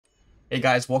Hey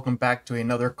guys, welcome back to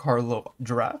another Karlov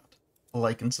draft.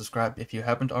 Like and subscribe if you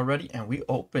haven't already. And we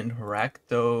opened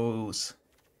Rakdos.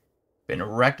 Been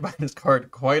wrecked by this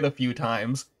card quite a few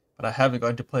times, but I haven't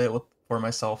gotten to play it for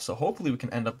myself. So hopefully we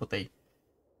can end up with a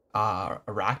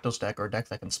Rakdos deck or a deck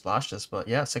that can splash this. But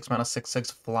yeah, 6 mana,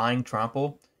 6/6 flying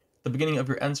trample. At the beginning of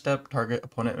your end step, target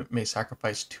opponent may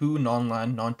sacrifice 2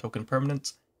 non-land, non-token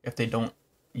permanents. If they don't,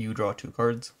 you draw 2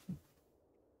 cards.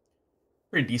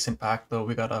 Pretty decent pack though.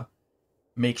 We got a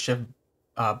makeshift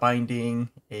binding,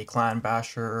 a clan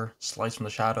basher, slice from the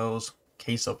shadows,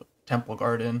 case of temple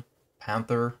garden,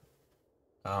 panther.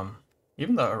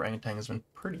 Even the orangutan has been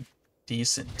pretty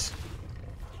decent.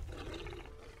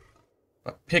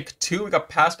 But pick 2, we got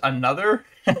past another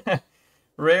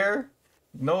rare.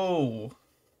 No.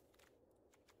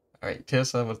 Alright,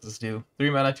 Tissa, what does this do? 3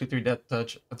 mana, 2/3 death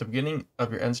touch. At the beginning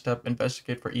of your end step,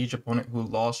 investigate for each opponent who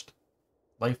lost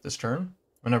life this turn.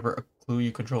 Whenever a clue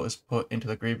you control is put into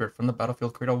the graveyard from the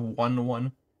battlefield, create a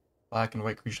 1/1 black and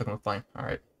white creature token with flying.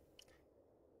 Alright.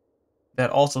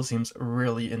 That also seems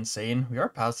really insane. We are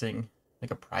passing like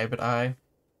a private eye.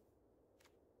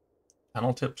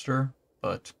 Tunnel tipster,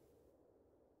 but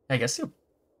I guess the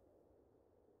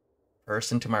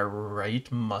person to my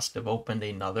right must have opened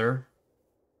another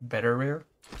better rare.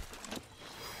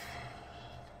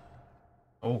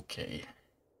 Okay.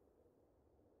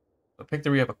 So pick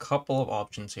 3, we have a couple of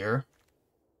options here.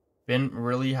 Been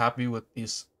really happy with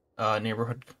these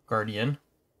Neighborhood Guardian.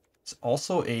 It's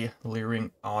also a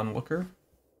Leering Onlooker.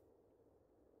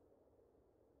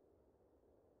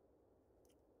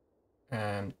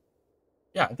 And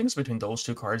yeah, I think it's between those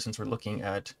 2 cards since we're looking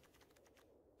at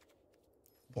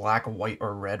black, white,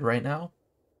 or red right now.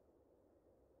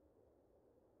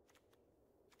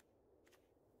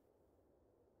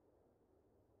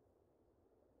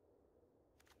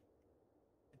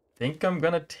 I think I'm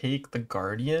gonna take the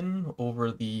Guardian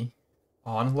over the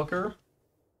Onlooker.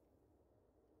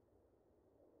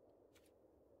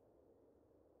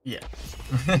 Yeah.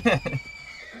 I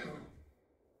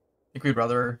think we'd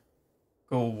rather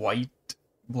go white,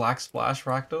 black splash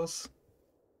Rakdos.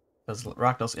 Because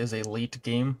Rakdos is a late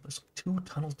game. There's 2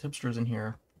 tunnel tipsters in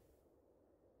here.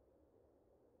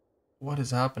 What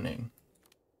is happening?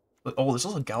 Oh, there's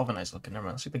also galvanized. Okay, never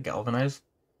mind. Let's see the galvanized.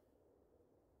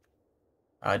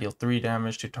 Deal 3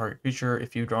 damage to target creature.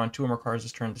 If you draw in 2 or more cards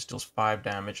this turn, this deals 5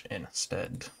 damage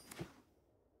instead.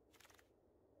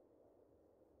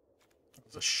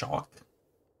 It's a shock.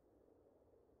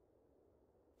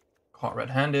 Caught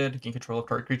red-handed. Gain control of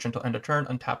target creature until end of turn.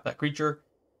 Untap that creature.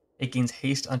 It gains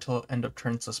haste until end of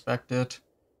turn suspected.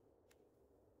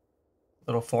 A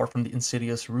little far from the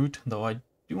insidious route, though I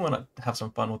do want to have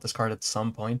some fun with this card at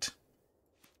some point.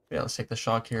 Yeah, let's take the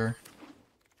shock here.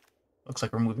 Looks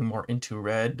like we're moving more into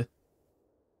red.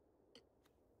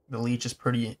 The leech is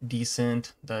pretty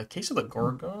decent. The case of the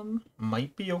Gorgon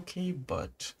might be okay,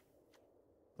 but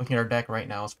looking at our deck right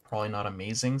now, it's probably not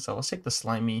amazing. So let's take the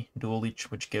slimy dual leech,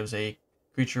 which gives a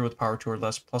creature with power 2 or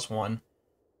less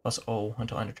 +1/+0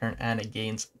 until end of turn, and it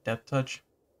gains death touch.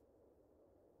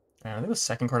 And I think the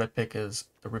second card I pick is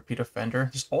the Repeat Offender.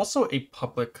 There's also a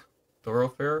public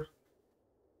thoroughfare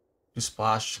to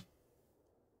splash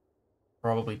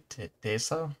probably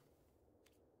Tesa.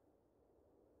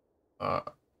 I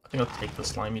think I'll take the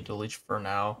slimy dual leech for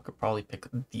now. Could probably pick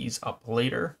these up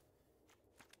later.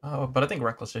 But I think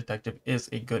Reckless Detective is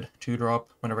a good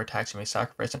 2-drop. Whenever attacks, you may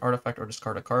sacrifice an artifact or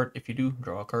discard a card. If you do,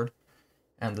 draw a card.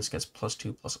 And this gets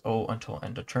 +2/+0 until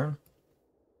end of turn.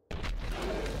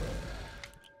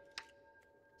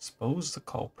 Expose the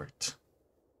culprit.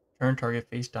 Turn target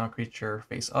face down creature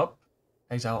face up.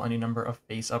 Exile any number of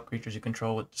face up creatures you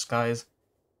control with disguise.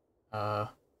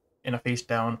 In a face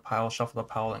down pile, shuffle the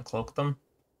pile and cloak them.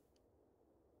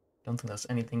 Don't think that's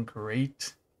anything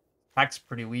great. Pack's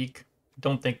pretty weak.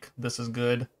 Don't think this is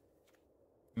good.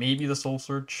 Maybe the Soul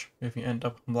Search if you end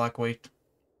up black white,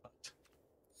 but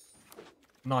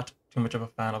not too much of a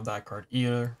fan of that card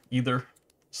either.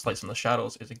 Slice from the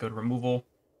Shadows is a good removal.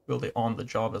 Will it on the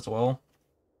job as well.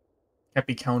 Can't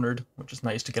be countered, which is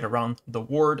nice to get around the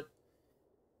ward.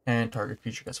 And target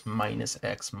creature gets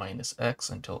 -X/-X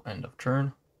until end of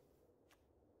turn.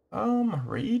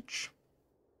 Rage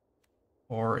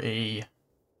or a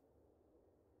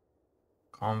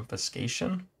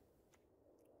confiscation.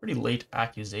 Pretty late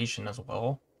accusation as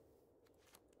well.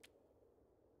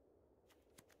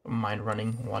 Mind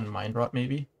running, 1 mind rot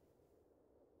maybe.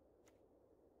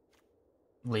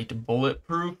 Late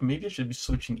bulletproof. Maybe I should be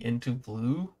switching into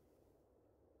blue.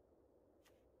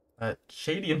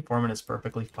 Shady Informant is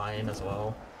perfectly fine as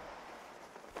well.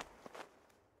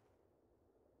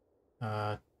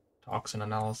 Toxin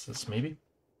analysis maybe.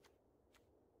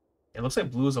 It looks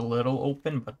like blue is a little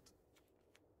open, but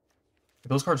if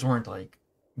those cards weren't like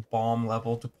bomb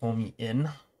level to pull me in,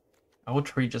 I would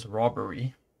trade just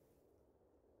robbery.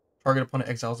 Target opponent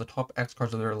exiles the top X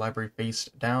cards of their library face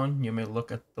down. You may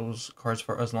look at those cards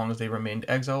for as long as they remained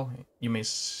exile. You may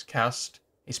cast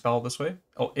a spell this way.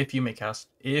 Oh, if you cast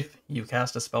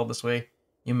a spell this way,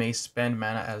 you may spend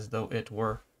mana as though it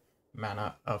were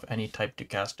mana of any type to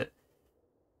cast it.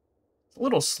 It's a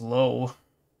little slow,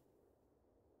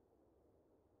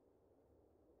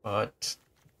 but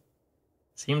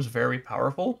seems very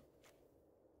powerful,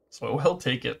 so I will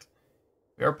take it.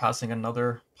 We are passing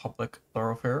another public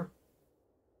thoroughfare.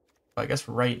 But I guess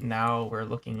right now we're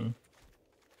looking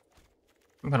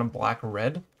some kind of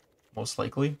black-red, most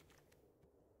likely.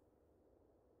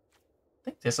 I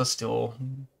think this is still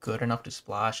good enough to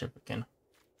splash if we can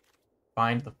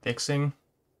find the fixing.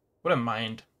 Wouldn't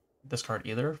mind this card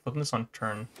either. Flipping this on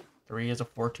turn 3 as a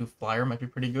 4/2 flyer might be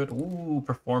pretty good. Ooh,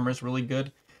 Performer's really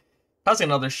good. Passing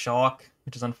another Shock,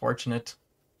 which is unfortunate.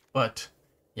 But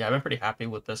yeah, I've been pretty happy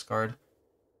with this card.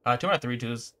 2 mana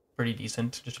 3/2 is pretty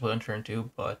decent just to play on turn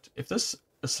 2, but if this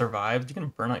survives, you can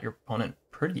burn out your opponent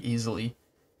pretty easily.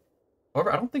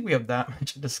 However, I don't think we have that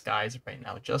much disguise right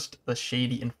now, just the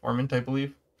Shady Informant, I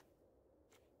believe.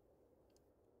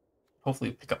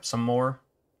 Hopefully pick up some more.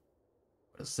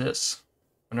 What is this?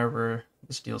 Whenever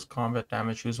this deals combat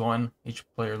damage, choose one. Each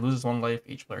player loses 1 life,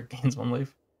 each player gains 1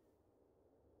 life.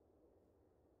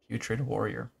 Putrid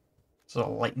Warrior. So a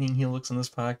Lightning Helix in this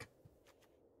pack.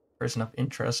 Person of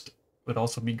interest would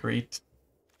also be great.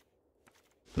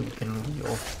 So we can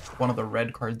reveal one of the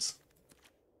red cards.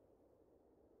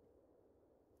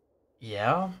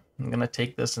 Yeah, I'm gonna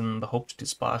take this in the hopes to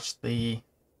splash the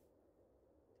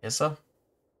Issa.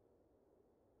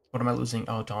 What am I losing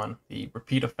out on? The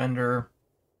Repeat Offender.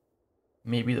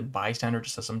 Maybe the Bystander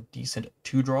just has some decent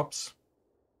 2-drops.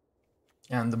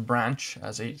 And the Branch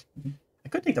as a... I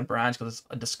could take the Branch because it's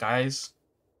a disguise,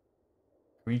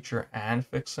 creature, and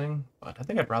fixing. But I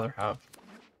think I'd rather have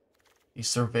the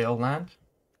Surveil land.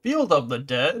 Field of the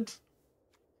Dead?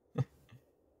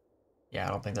 Yeah, I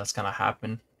don't think that's gonna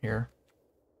happen here.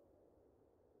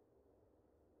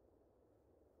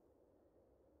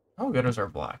 How good is our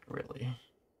black, really?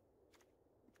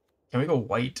 Can we go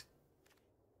white,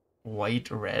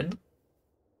 red?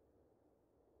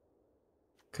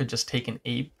 Could just take an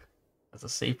ape as a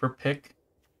safer pick.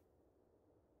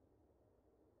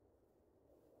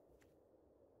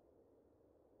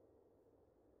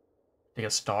 Take a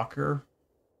stalker.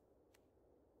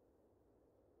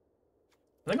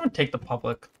 I think I'm gonna take the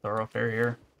public thoroughfare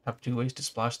here. Have 2 ways to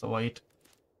splash the white.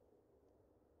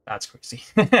 That's crazy.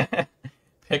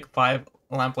 Pick 5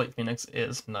 Lamplight Phoenix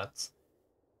is nuts.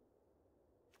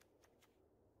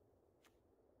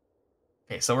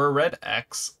 Okay, so we're red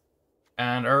X,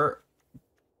 and our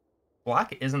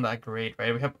black isn't that great,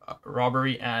 right? We have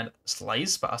robbery and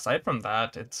slice, but aside from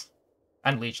that,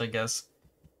 and leech, I guess.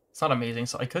 It's not amazing,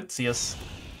 so I could see us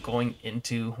going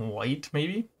into white,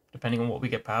 maybe, depending on what we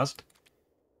get past.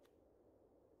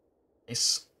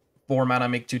 Nice. 4 mana,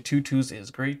 make 2 2/2s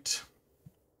is great.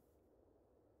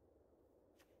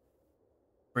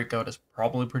 Breakout is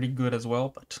probably pretty good as well,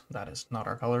 but that is not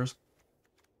our colors.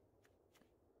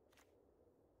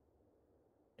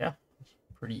 Yeah,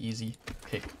 pretty easy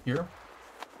pick here.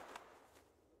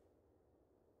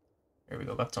 There we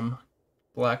go, got some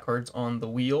black cards on the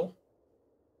wheel.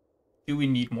 Do we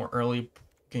need more early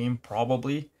game?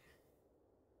 Probably.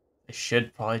 I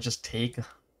should probably just take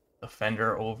the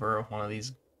Fender over one of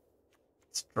these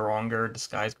stronger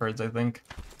disguise cards, I think.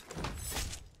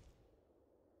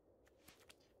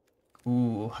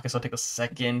 Ooh, I guess I'll take a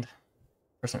second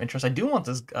for some interest. I do want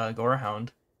this Gorehound.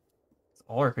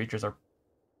 All our creatures have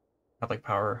like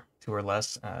power 2 or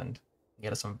less and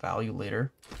get us some value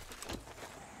later.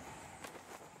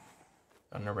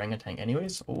 Got an orangutan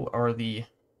anyways. Oh, or the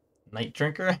Night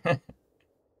Drinker.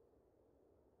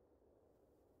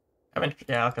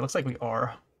 Yeah, okay, looks like we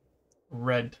are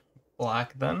red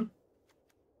black then.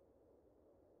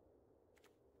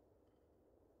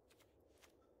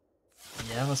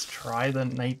 Yeah, let's try the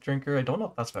Night Drinker. I don't know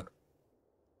if that's better.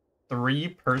 3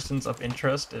 persons of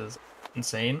interest is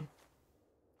insane.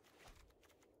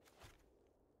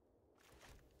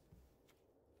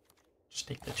 Just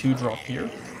take the 2-drop here.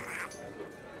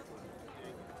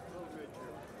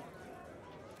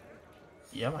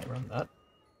 Yeah, I might run that.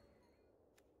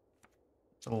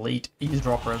 It's a late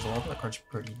eavesdropper as well. That card's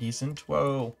pretty decent.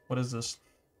 Whoa, what is this?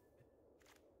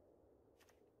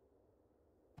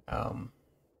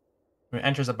 When it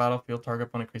enters the battlefield, target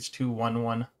opponent creates 2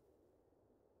 1/1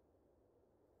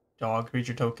 dog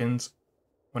creature tokens.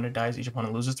 When it dies, each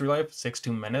opponent loses 3 life.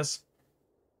 6/2 menace.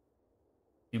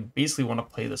 You basically want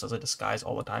to play this as a disguise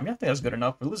all the time. Yeah, I think that's good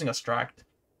enough. We're losing a Stract.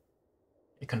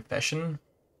 A Confession.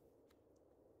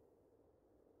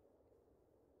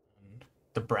 And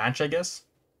the Branch, I guess.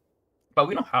 But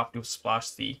we don't have to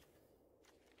splash the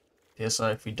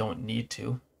Tissa if we don't need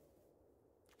to.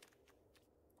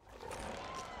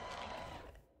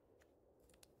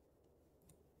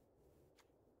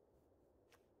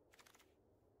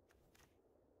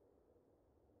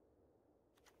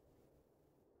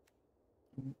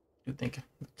 Do you think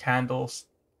Candle,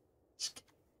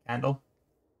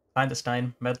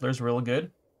 Clandestine Meddler's real good?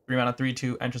 3 mana,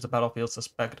 3/2, enters the battlefield,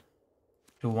 suspect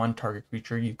to 1 target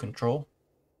creature you control.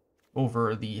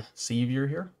 Over the Savior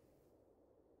here.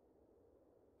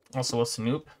 Also a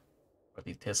Snoop. Or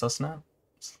the Tissa Snap.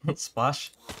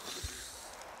 Splash.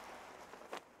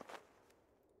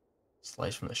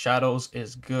 Slice from the Shadows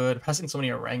is good. Passing so many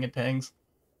orangutans.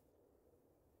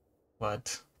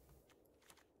 But,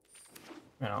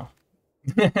 you know.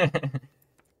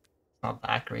 Not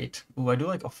that great. Ooh, I do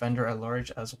like Offender at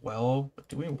Large as well, but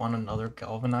do we want another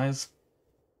Galvanize?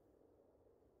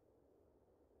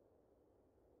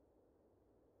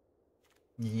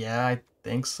 Yeah, I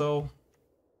think so.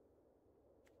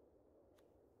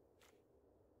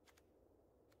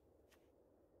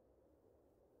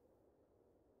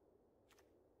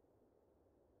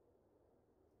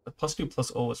 The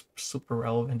 +2/+0 is super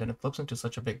relevant, and it flips into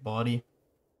such a big body.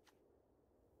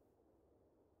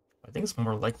 I think it's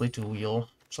more likely to wheel,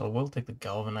 so we'll take the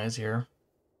Galvanize here.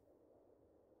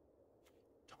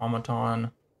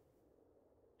 Automaton.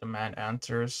 Demand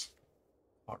Answers.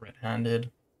 Caught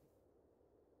red-handed.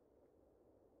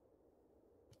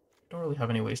 Don't really have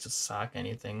any ways to sack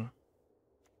anything.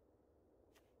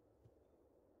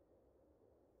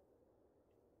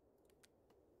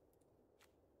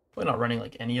 Probably not running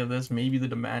like any of this. Maybe the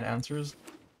Demand Answers.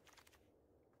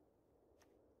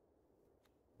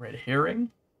 Red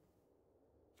Herring.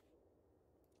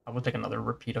 I will take another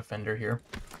Repeat Offender here.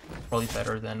 Probably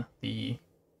better than the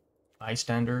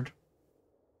Bystander.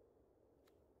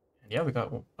 And yeah, we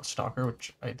got a Stalker,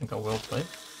 which I think I will play.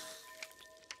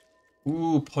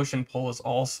 Ooh, Push and Pull is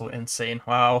also insane.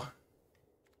 Wow.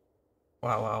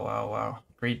 Wow.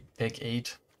 Great pick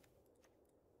 8.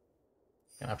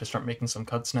 Gonna have to start making some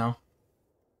cuts now.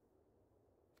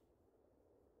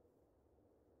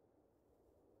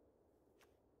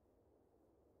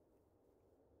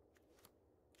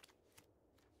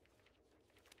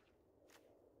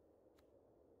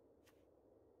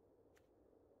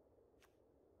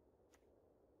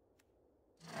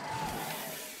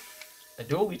 The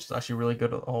Dual Leech is actually really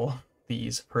good at all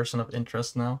these Person of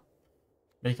Interest now.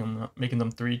 Making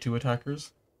them 3/2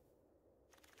 attackers.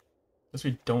 Guess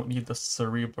we don't need the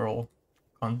Cerebral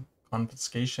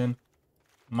Confiscation.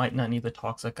 Might not need the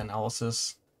Toxic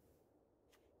Analysis.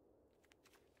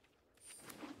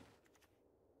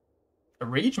 The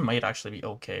Rage might actually be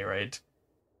okay, right?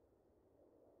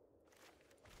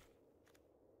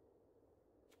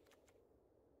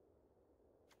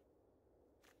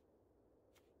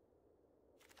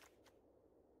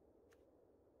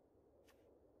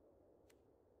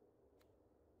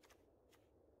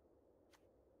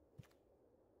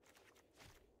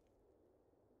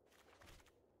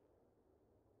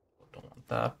 Don't want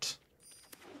that.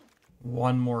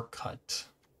 One more cut.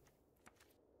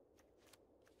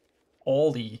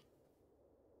 All the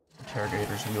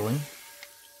Interrogators wheeling.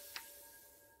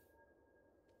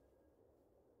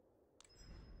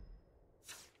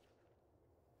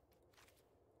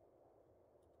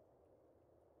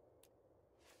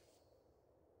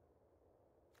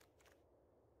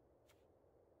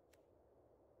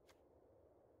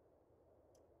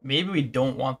 Maybe we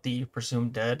don't want the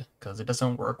Presumed Dead, because it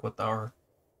doesn't work with our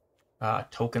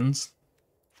tokens.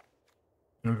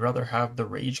 And we'd rather have the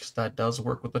Rage, because that does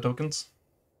work with the tokens.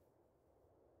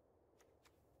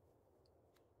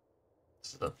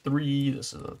 This is a 3,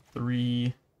 this is a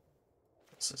 3,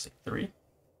 this is a 3.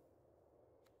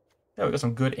 Yeah, we got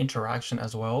some good interaction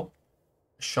as well.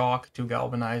 Shock, 2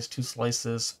 Galvanize, 2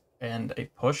 Slices, and a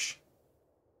Push.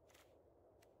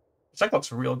 This deck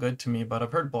looks real good to me, but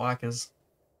I've heard Black is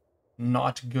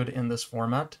not good in this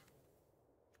format.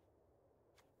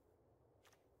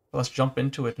 Let's jump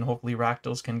into it, and hopefully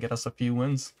Rakdos can get us a few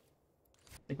wins.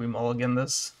 I think we mulligan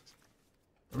this.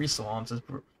 3 Swamps is...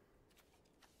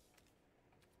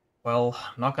 Well,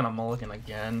 I'm not gonna mulligan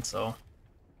again, so...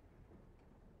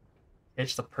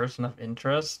 Pitch the Person of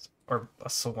Interest, or a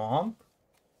Swamp?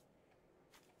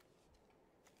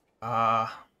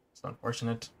 It's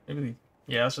unfortunate. Maybe...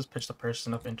 Yeah, let's just pitch the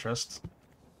Person of Interest.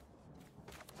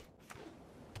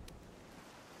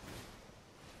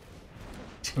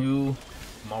 Two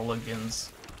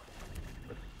mulligans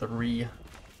with 3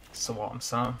 swamps,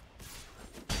 huh?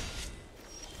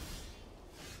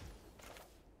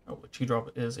 Oh, a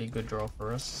 2-drop is a good draw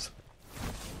for us.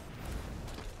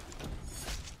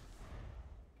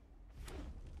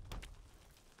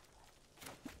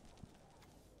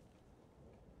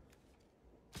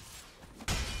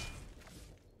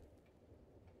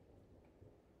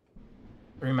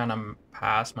 Three mana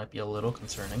pass might be a little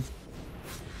concerning.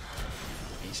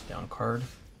 Face down card.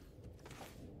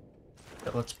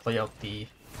 Okay, let's play out the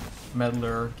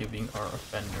Meddler, giving our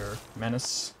offender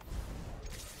menace.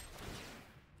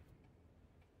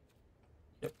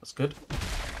 Yep, that's good.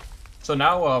 So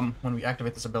now, when we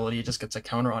activate this ability, it just gets a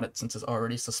counter on it since it's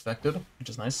already suspected, which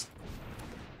is nice.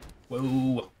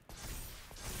 Whoa.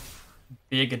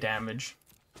 Big damage.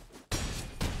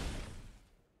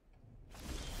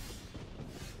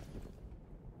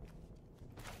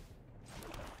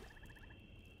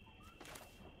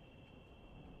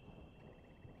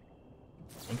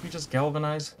 I think we just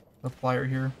galvanize the flyer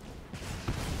here.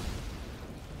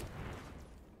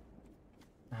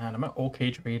 And am I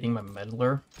okay trading my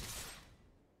Meddler?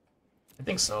 I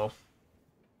think so.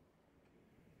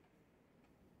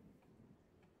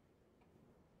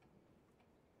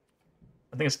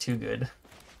 I think it's too good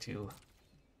to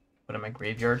put in my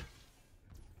graveyard.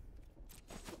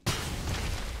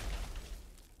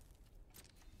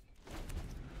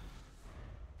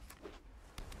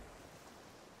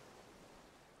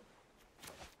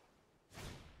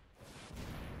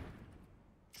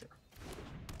 Sure.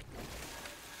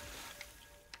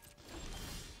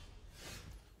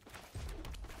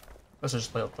 Let's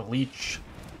just play out the leech.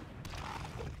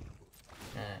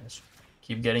 And just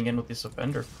keep getting in with this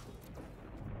offender.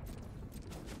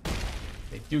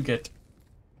 They do get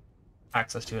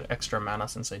access to an extra mana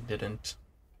since I didn't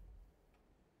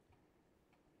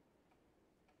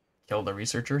kill the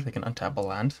researcher. They can untap a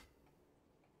land.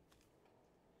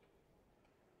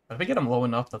 But if I get them low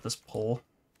enough that this pull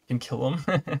can kill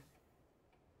them,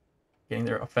 getting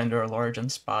their offender, large,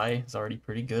 and spy is already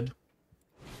pretty good.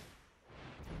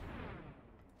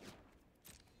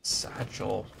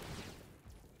 Satchel.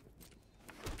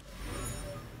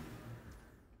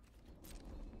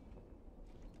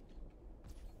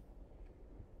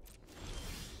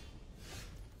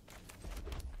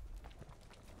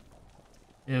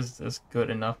 Is this good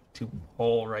enough to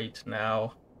pull right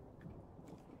now?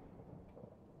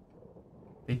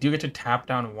 They do get to tap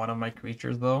down one of my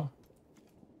creatures, though.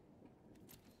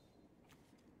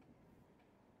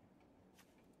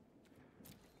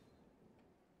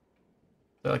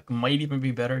 So, like, might even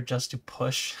be better just to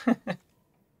push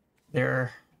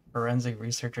their forensic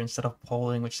researcher instead of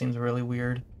pulling, which seems really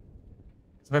weird.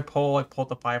 So if I pull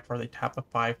the 5/4, they tap the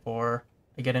 5/4,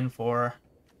 I get in for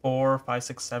 4, 5,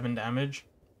 6, 7 damage.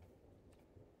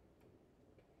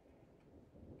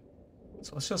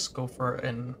 So let's just go for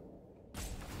an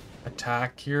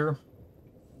attack here.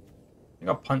 I think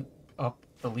I'll punt up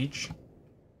the leech.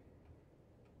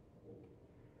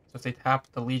 So if they tap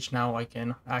the leech now, I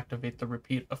can activate the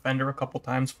repeat offender a couple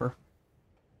times for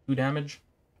 2 damage.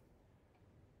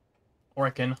 Or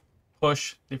I can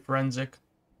push the forensic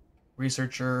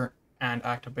researcher and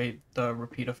activate the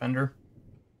repeat offender.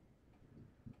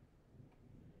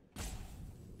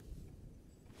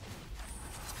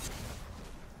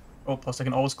 Oh, plus I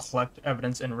can always collect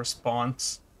evidence in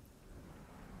response.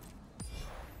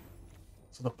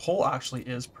 So the pull actually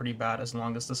is pretty bad as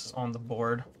long as this is on the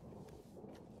board.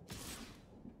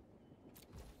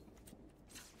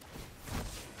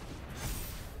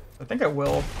 I think I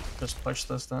will just push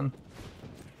this then.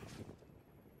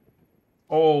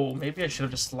 Oh, maybe I should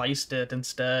have just sliced it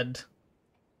instead.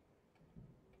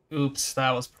 Oops,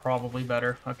 that was probably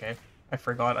better. Okay, I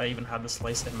forgot I even had the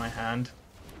slice in my hand.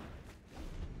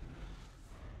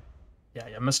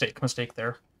 Yeah, mistake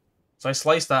there. So I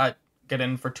slice that, get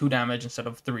in for 2 damage instead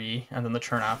of 3, and then the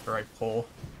turn after I pull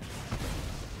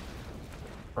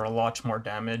for a lot more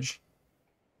damage.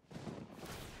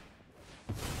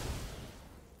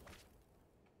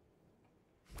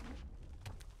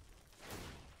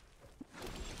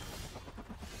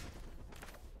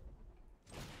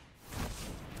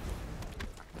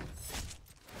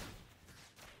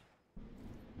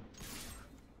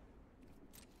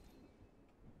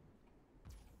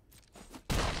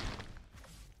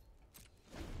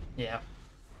 Yeah.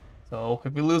 So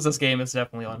if we lose this game, it's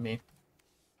definitely on me.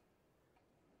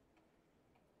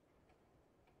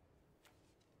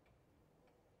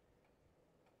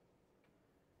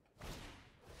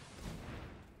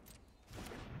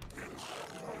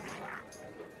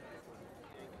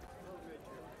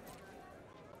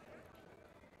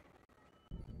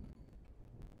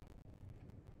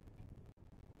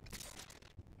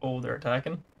 Oh, they're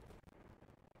attacking.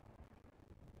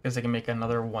 Because they can make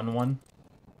another 1/1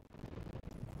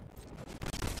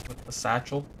 with the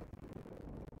satchel.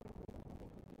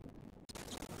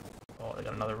 Oh, they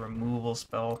got another removal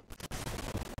spell.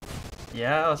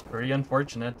 Yeah, that's pretty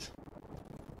unfortunate.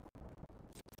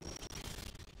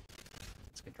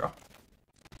 It's a good draw.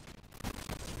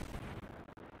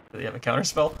 Do they have a counter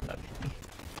spell?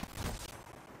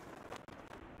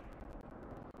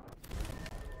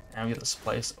 And we get the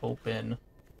splice open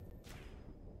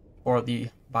for the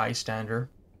bystander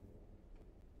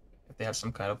if they have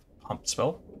some kind of pump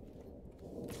spell.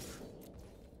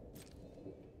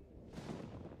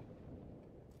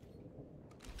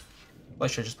 I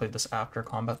should have just played this after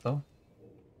combat though.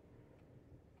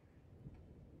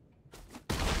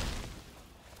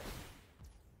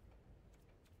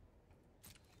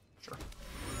 Sure.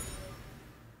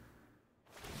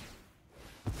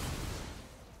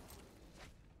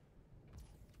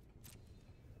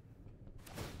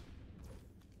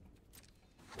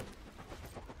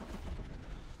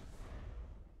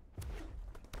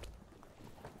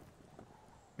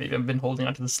 Maybe I've been holding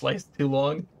onto the slice too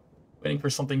long, waiting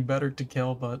for something better to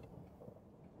kill, but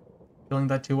feeling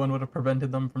that 2/1 would have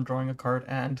prevented them from drawing a card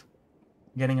and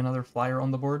getting another flyer on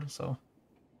the board, so.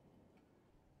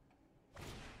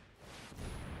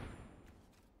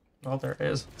 Well, there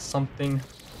is something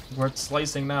worth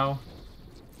slicing now.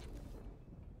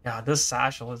 Yeah, this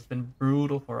satchel has been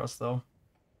brutal for us, though.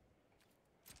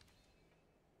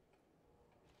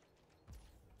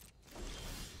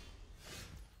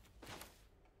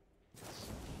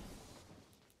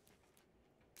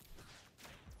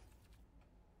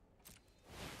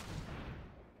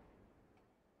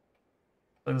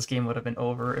 Like this game would have been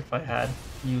over if I had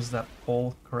used that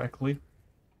pull correctly.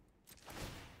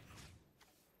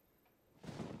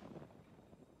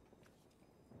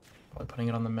 Probably putting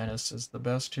it on the menace is the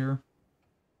best here.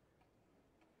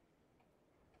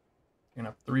 You're gonna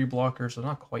have 3 blockers, so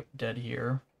not quite dead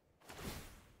here.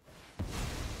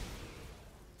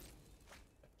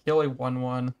 Kill a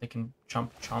 1/1, they can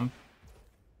chump.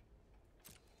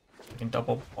 They can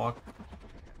double block.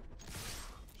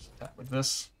 Just attack with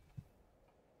this.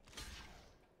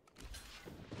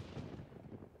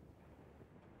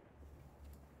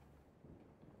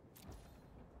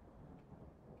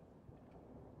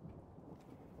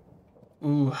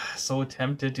 Ooh, so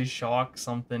tempted to shock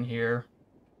something here.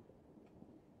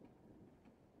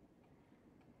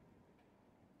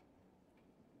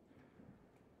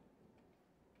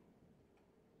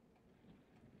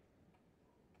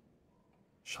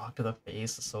 Shock to the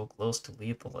face is so close to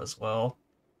lethal as well.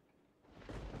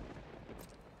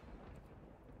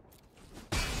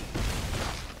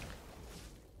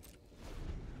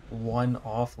 One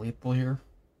off lethal here.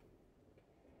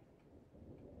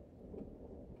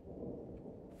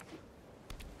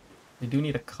 They do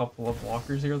need a couple of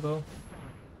blockers here, though.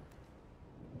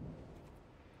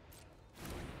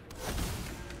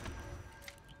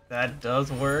 That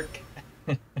does work.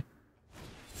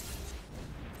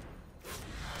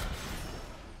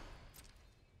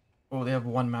 Oh, they have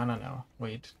 1 mana now.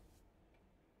 Wait.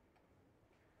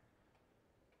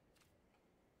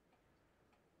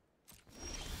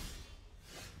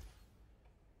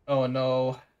 Oh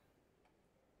no.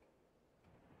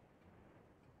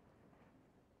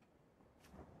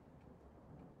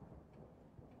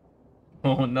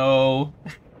 Oh no.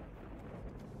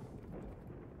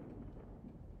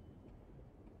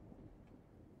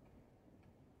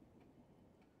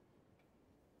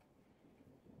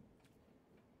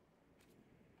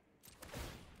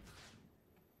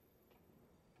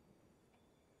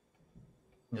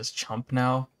 Just chump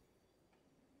now.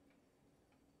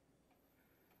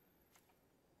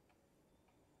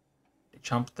 They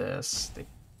chump this, they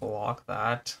block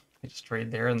that. They just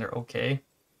trade there and they're okay.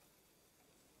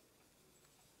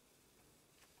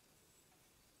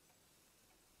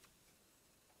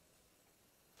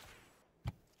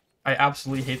 I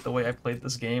absolutely hate the way I played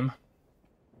this game.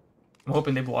 I'm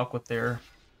hoping they block with their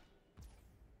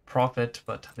profit,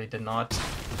 but they did not.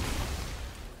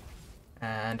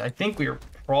 And I think we are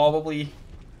probably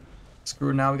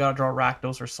screwed now. We gotta draw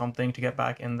Rakdos or something to get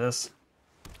back in this.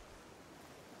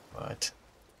 But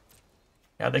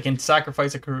yeah, they can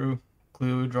sacrifice a clue,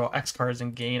 draw X cards,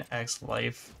 and gain X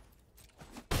life.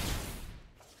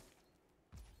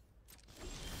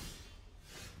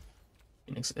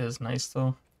 Phoenix is nice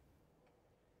though.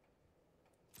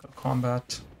 Go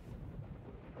combat.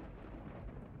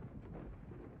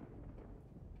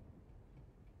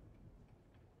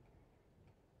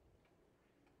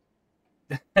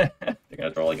 They're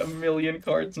gonna draw like a million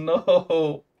cards.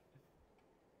 No.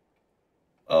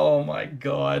 Oh my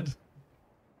god.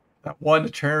 That one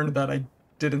turn that I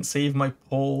didn't save my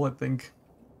pull, I think,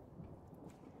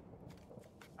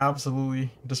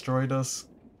 absolutely destroyed us.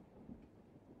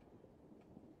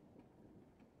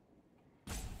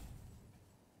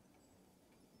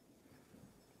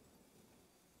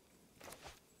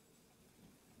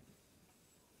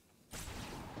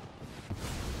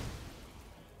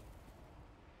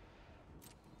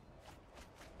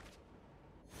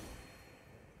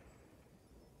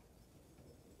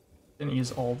 Didn't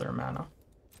use all their mana.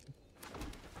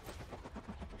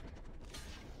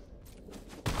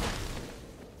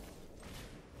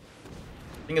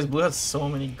 Thing is, blue has so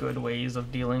many good ways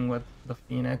of dealing with the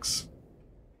Phoenix.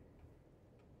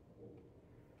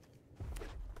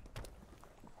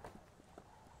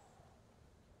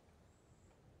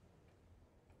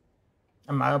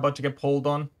 Am I about to get pulled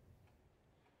on?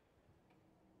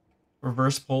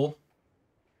 Reverse pull.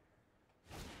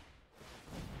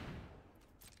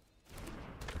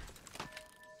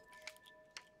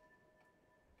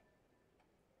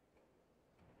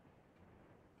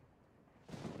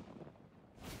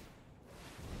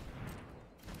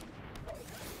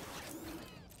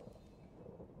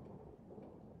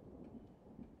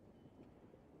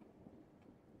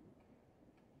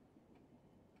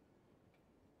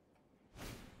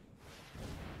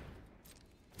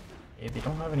 Okay, they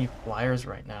don't have any flyers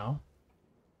right now.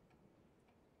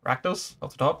 Rakdos,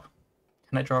 off the top.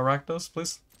 Can I draw Rakdos,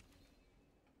 please?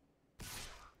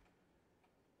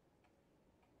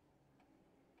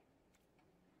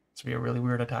 This would be a really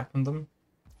weird attack from them.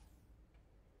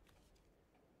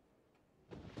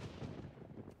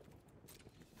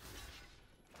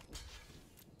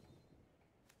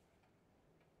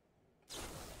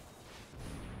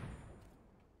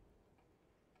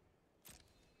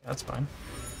 That's fine.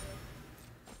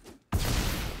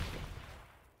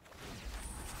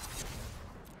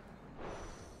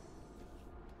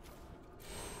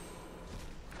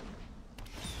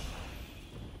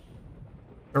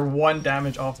 They're 1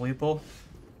 damage off lethal.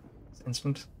 It's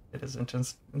instant. It is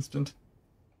instant.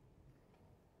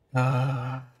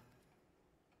 To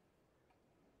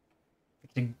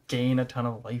gain a ton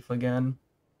of life again.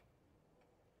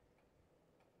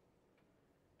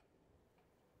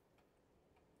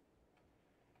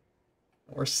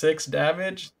 Or 6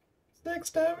 damage. 6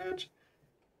 damage.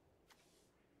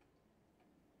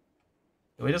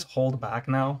 Do we just hold back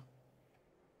now?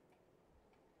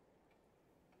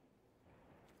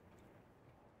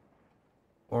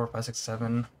 Four, five, six,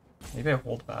 seven. Maybe I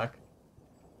hold back.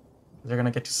 They're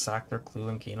gonna get to sack their clue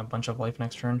and gain a bunch of life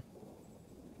next turn.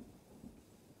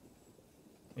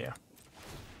 Yeah.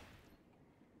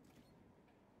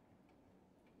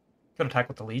 Could attack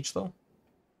with the leech though.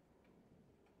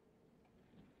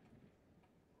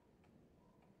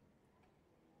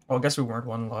 Well, I guess we weren't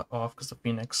 1 lot off because the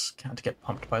Phoenix can't get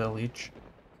pumped by the leech.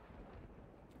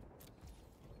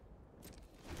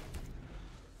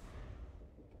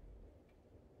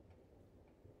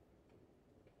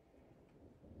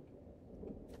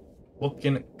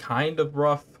 Looking kind of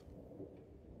rough.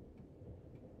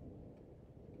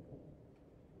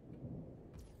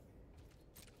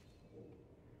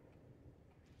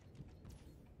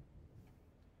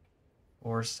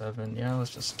 Four, 7. Yeah, let's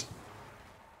just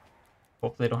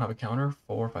hope they don't have a counter.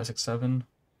 4, 5, 6, 7.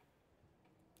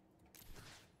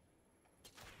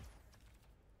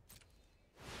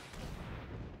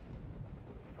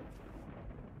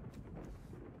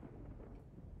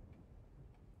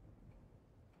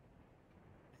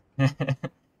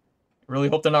 Really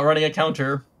hope they're not running a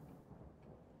counter.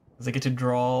 Because they get to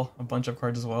draw a bunch of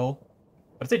cards as well.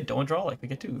 But if they don't draw, like, they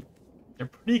get to... They're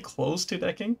pretty close to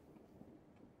decking.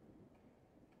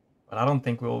 But I don't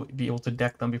think we'll be able to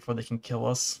deck them before they can kill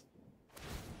us.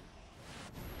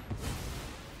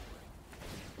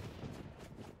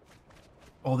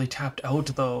 Oh, they tapped out,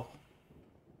 though.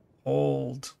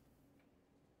 Hold.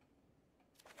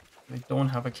 They don't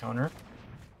have a counter.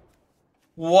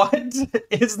 What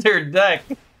is their deck?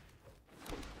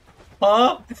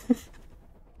 Huh?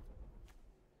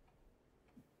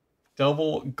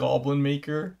 Double Goblin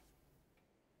Maker.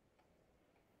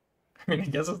 I mean, I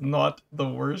guess it's not the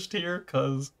worst here,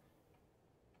 because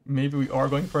maybe we are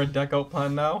going for a deck out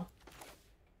plan now.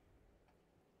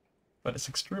 But it's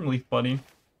extremely funny.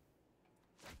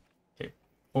 Okay,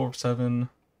 4, 7.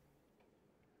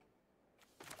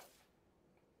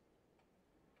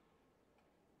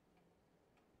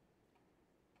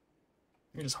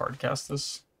 You can just hard cast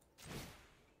this.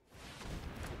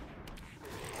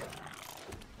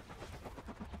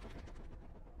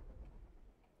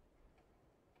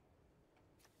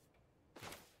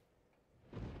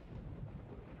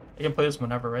 I can play this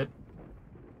whenever, right?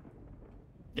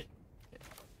 Yeah.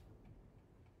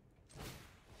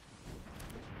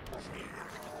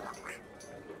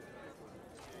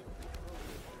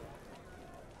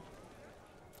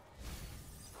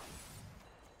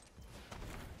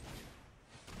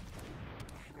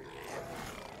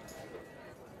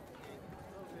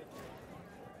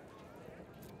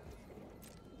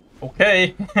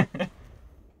 Okay.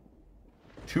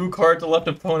 2 cards left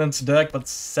opponent's deck, but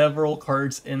several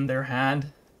cards in their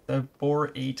hand. The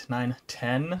 4, 8, 9,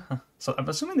 10. So I'm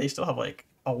assuming they still have like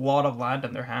a lot of land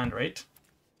in their hand, right?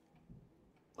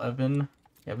 11.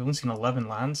 Yeah, we've only seen 11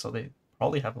 lands, so they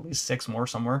probably have at least 6 more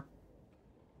somewhere.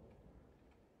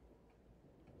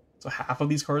 So half of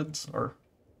these cards, or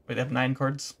wait, they have 9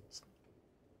 cards. It's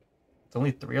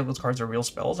only 3 of those cards are real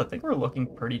spells. I think we're looking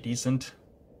pretty decent.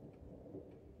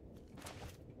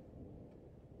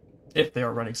 If they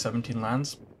are running 17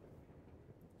 lands.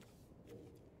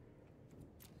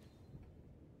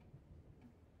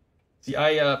 See,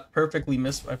 I perfectly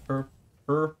missed.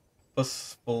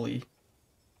 Purposefully.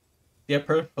 Yeah,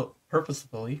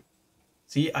 purposefully.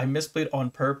 See, I misplayed on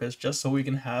purpose just so we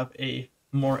can have a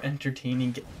more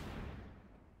entertaining game.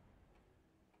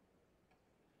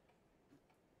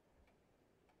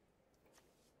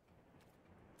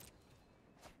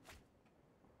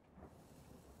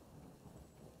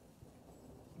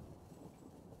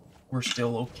 We're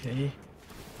still okay.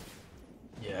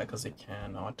 Yeah, because they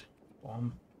cannot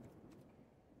bomb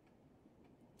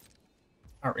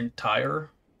our entire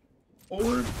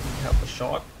board. We have the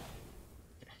shock.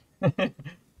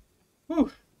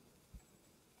 Whew.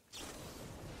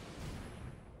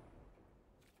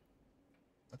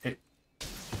 Okay.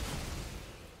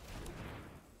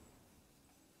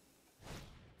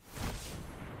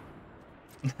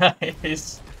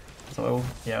 Nice. So,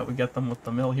 yeah, we get them with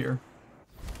the mill here.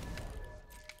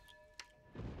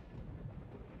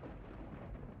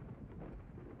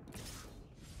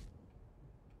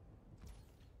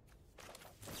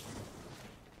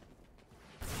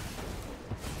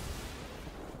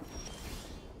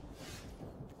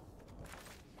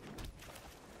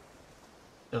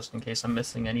 Just in case I'm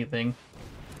missing anything.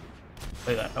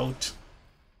 Play that out.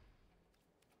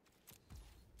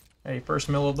 Hey, first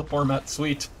mill of the format,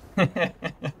 sweet.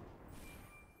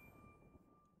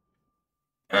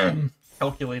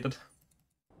 Calculated.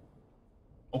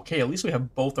 Okay, at least we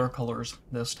have both our colors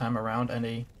this time around and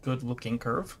a good-looking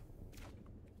curve.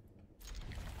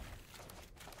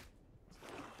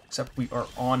 Except we are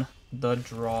on the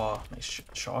draw. Nice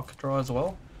shock draw as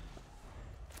well.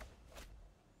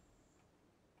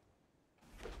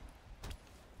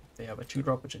 They have a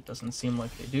 2-drop, which it doesn't seem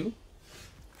like they do.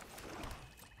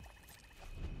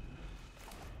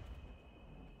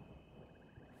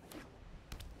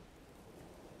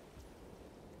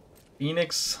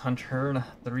 Phoenix on turn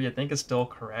 3, I think is still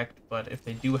correct, but if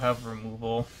they do have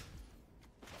removal,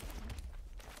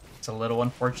 it's a little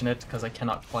unfortunate because I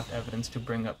cannot collect evidence to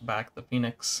bring up back the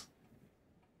Phoenix.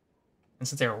 And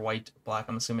since they are white-black,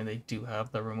 I'm assuming they do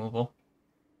have the removal.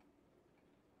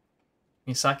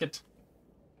 Can you sack it?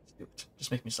 Just do it. Just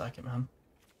make me sack it, man.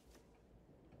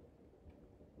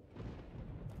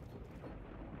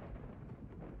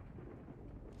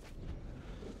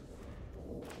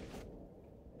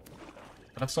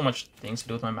 I have so much things to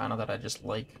do with my mana that I just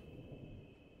like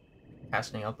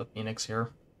casting out the Phoenix here.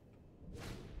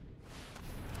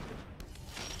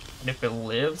 And if it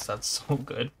lives, that's so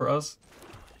good for us.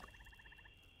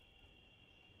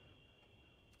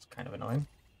 It's kind of annoying.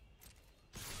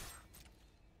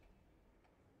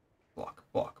 Block,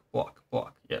 block, block,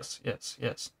 block. Yes, yes,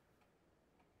 yes.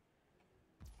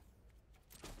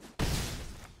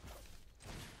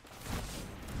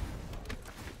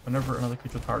 Whenever another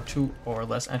creature with power 2 or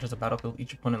less enters the battlefield,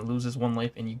 each opponent loses 1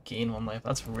 life and you gain 1 life.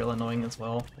 That's real annoying as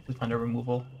well. Hopefully find a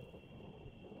removal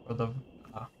for the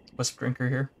Wisp Drinker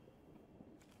here.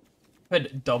 I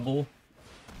had double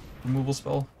removal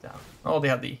spell. Down. Oh, they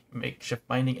had the makeshift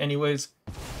binding anyways.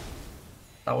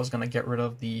 That was going to get rid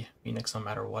of the Phoenix no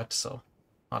matter what, so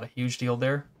not a huge deal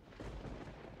there.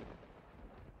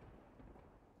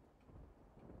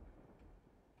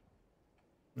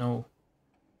 No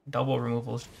double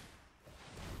removals.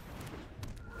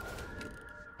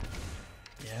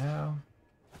 Yeah.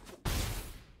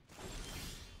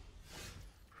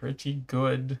 Pretty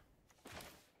good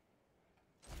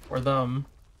for them.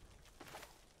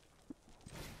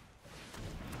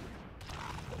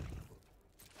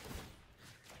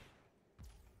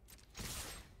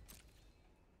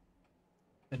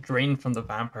 The drain from the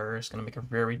vampire is going to make it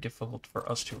very difficult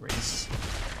for us to race.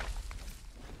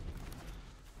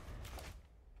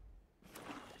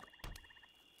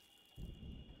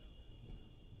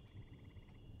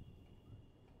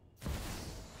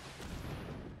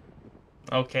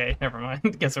 Okay, never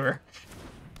mind. Guess we're...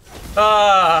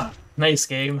 Ah! Nice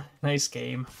game. Nice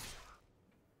game.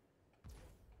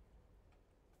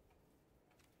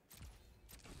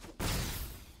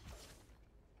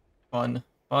 Fun.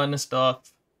 Fun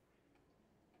stuff.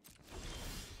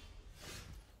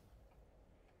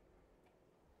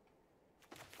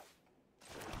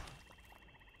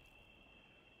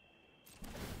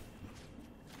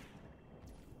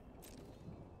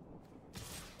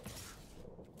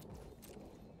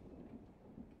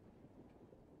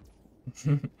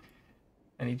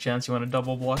 Any chance you want to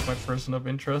double block my person of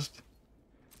interest?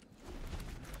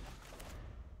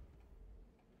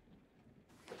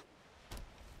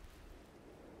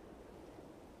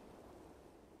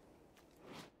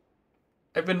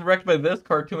 I've been wrecked by this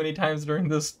card too many times during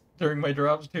my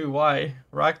drops too. Why?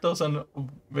 Rakdos and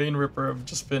Vein Ripper have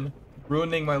just been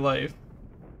ruining my life.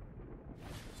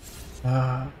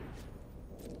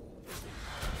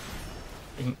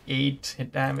 Taking 8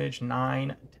 hit damage,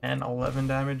 9, 10, 11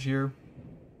 damage here.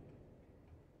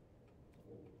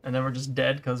 And then we're just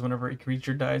dead because whenever a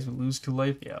creature dies, we lose 2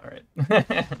 life. Yeah, alright.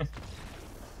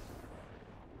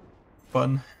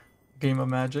 Fun game of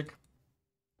Magic.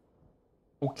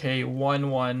 Okay,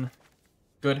 1-1.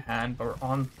 Good hand, but we're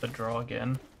on the draw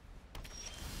again.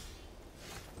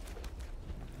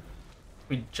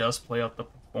 We just play out the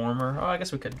Performer. Oh, I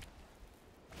guess we could.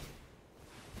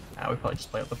 We probably just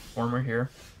play out the Performer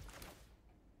here.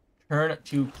 Turn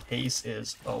 2 Case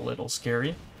is a little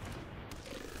scary.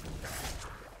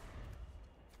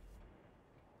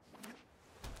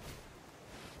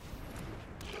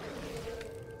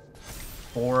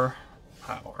 Four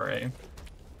power, eh?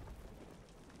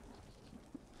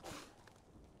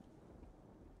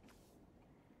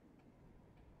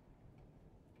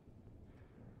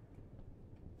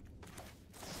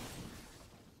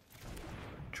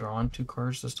 Drawn 2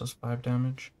 cards, this does 5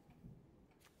 damage.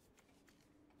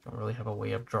 Don't really have a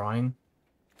way of drawing.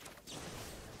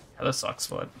 Yeah, this sucks,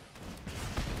 but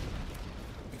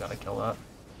we gotta kill that.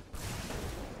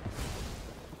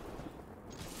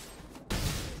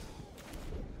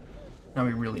 Now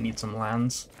we really need some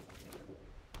lands.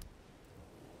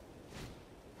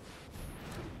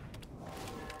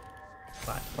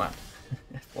 Land.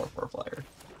 4/4 flyer.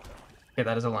 Okay,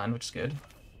 that is a land, which is good.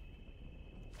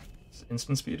 It's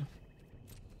instant speed.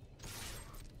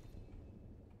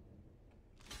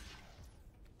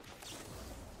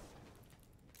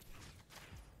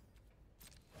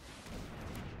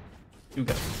 Do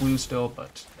get blue still,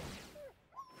 but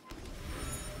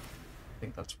I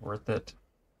think that's worth it.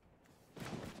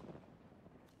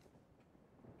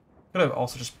 Could have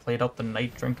also just played out the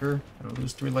Night Drinker and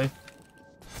lose 3 life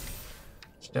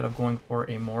instead of going for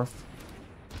a morph.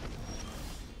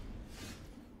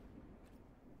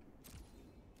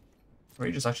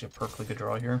 Rage is actually a perfectly good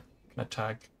draw here. Can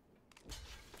attack.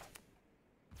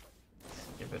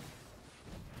 Give it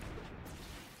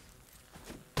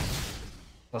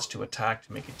 +2 attack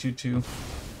to make it 2/2.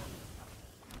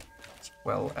 As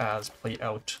well as play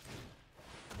out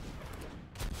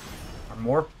our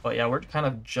morph. But yeah, we're kind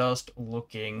of just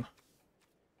looking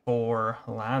for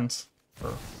lands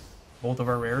for both of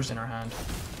our rares in our hand.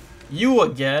 You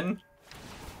again?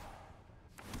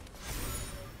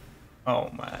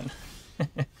 Oh man.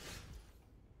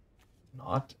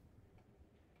 Not.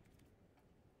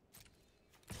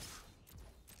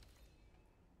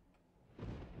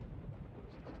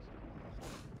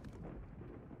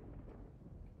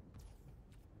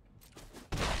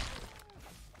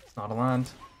 It's not a land.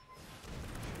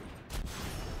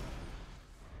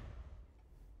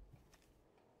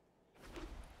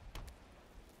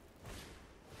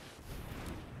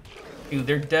 Dude,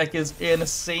 their deck is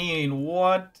insane.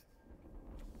 What?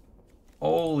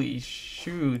 Holy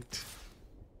shoot.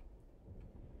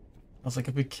 I was like,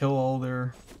 if we kill all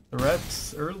their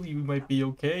threats early, we might be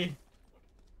okay.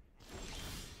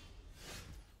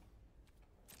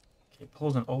 Okay,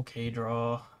 pulls an okay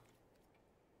draw.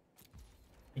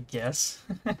 I guess.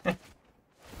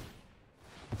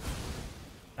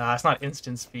 It's not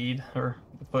instant speed, or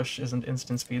the push isn't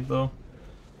instant speed though.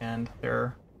 And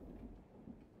their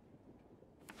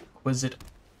Exquisite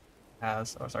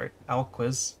has, oh sorry,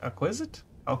 Exquisite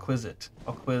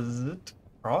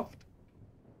Croft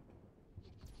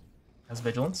has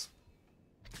Vigilance.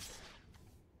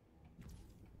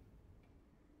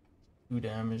 2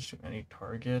 damage to any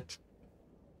target.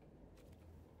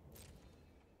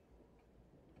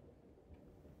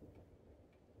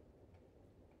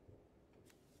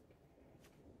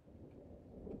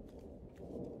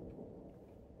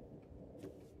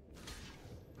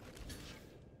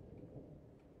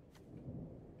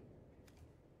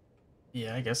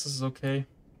 Yeah, I guess this is okay.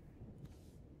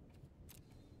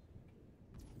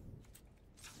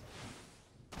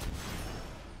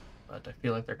 But I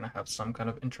feel like they're gonna have some kind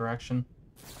of interaction.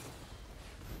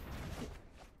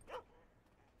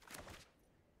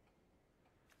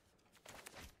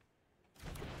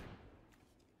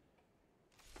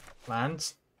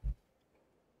 Lands.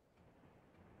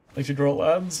 Like to draw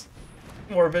lands.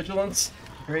 More vigilance.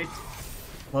 Great.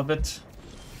 Love it.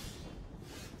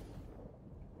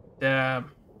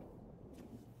 Damn.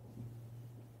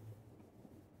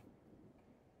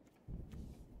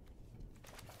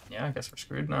 Yeah, I guess we're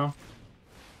screwed now.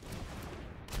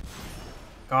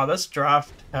 God, this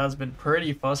draft has been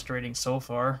pretty frustrating so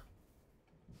far.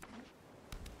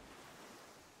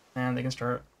 And they can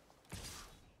start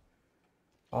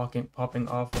popping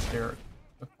off with their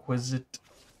acquisite,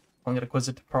 calling it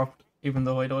acquisite prop, even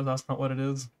though I know that's not what it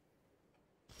is.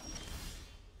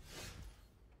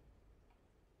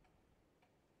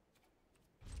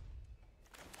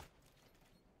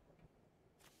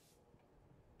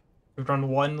 We've run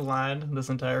one land this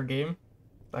entire game.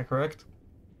 Is that correct?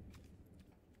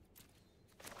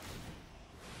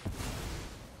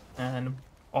 And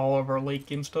all of our late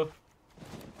game stuff.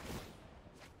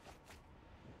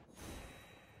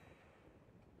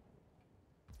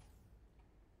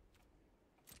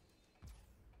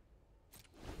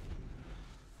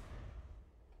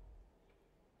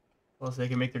 Plus they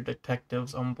can make their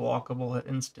detectives unblockable at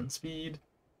instant speed.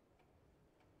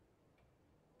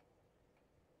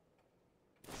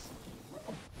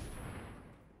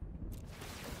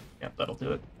 Yep, that'll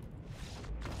do it.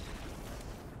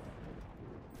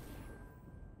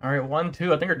 Alright,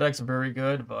 1-2. I think our deck's very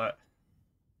good, but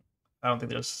I don't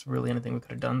think there's really anything we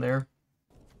could have done there.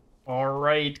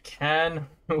 Alright, can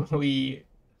we...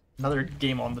 Another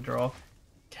game on the draw.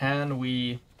 Can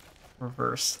we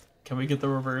reverse? Can we get the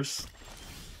reverse?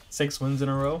 6 wins in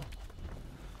a row?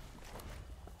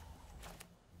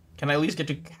 Can I at least get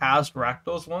to cast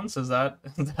Rakdos once? Is that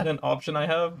an option I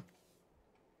have?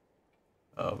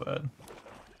 Oh, bad.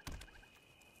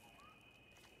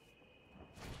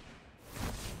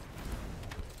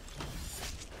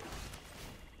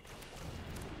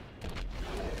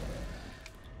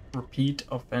 Repeat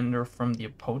offender from the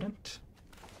opponent.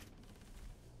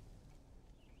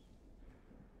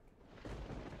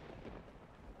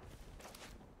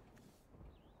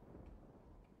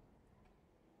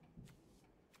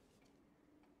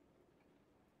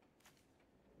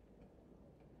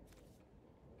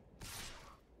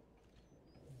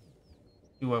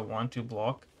 Do I want to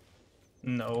block?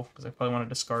 No, because I probably want to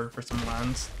discard for some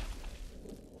lands.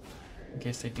 In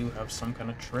case they do have some kind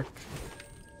of trick.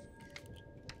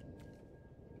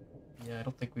 Yeah, I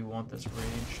don't think we want this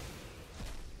rage.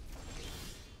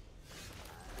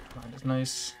 Land is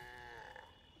nice.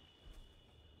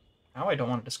 Now I don't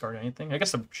want to discard anything. I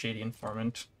guess a Shady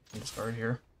Informant can discard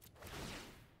here.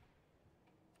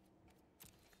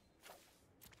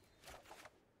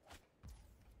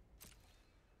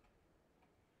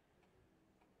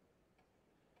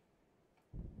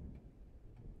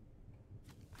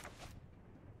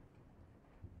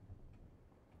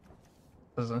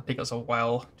 It's gonna take us a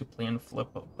while to play and flip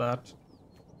of that.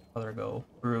 Rather go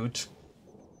Brute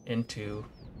into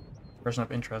Person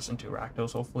of Interest into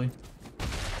Rakdos, hopefully.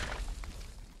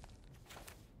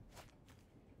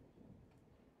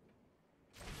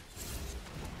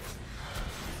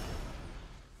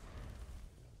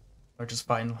 Or just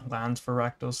find lands for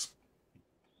Rakdos.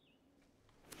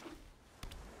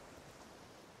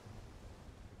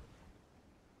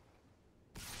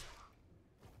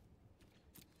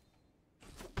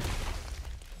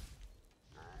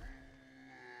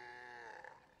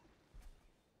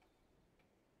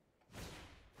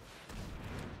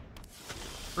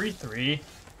 Three.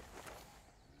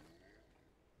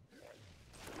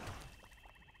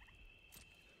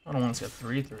 I don't want to see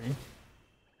a 3-3. I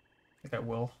think I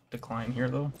will decline here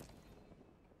though.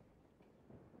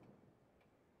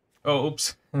 Oh,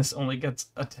 oops. This only gets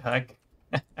attack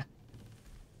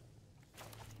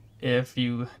if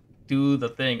you do the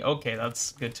thing. Okay,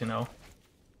 that's good to know.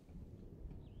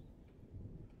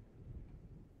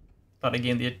 Thought I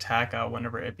gained the attack out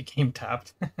whenever it became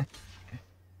tapped.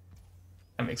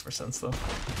 That makes more sense though.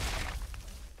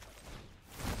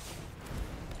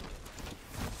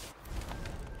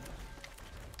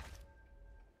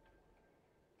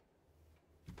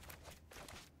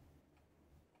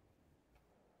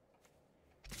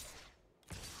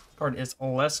 Card is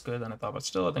less good than I thought, but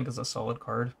still I think it's a solid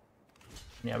card.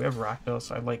 And yeah, we have Rakdos,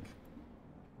 so I like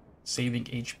saving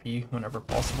HP whenever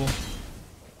possible.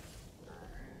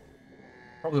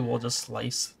 Probably will just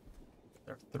slice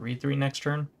their 3-3 next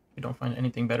turn. We don't find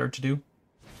anything better to do.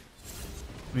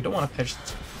 We don't want to pitch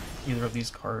either of these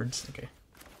cards. Okay.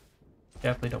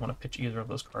 Definitely don't want to pitch either of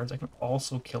those cards. I can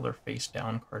also kill their face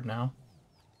down card now.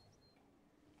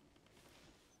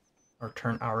 Or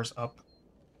turn ours up.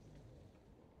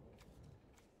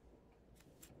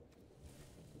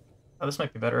 Oh, this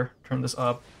might be better. Turn this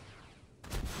up.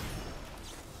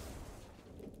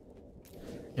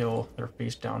 Kill their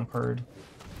face down card.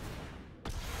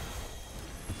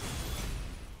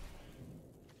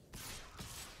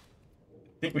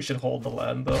 I think we should hold the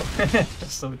land though,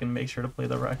 just so we can make sure to play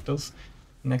the Rakdos.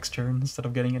 next turn instead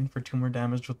of getting in for 2 more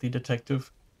damage with the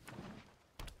detective.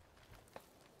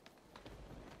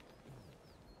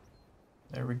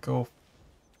 There we go.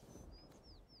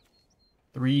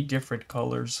 3 different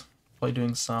colors. Probably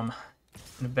doing some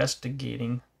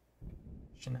investigating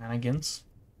shenanigans.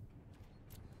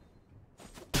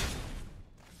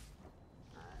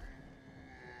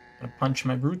 Gonna punch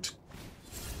my brute.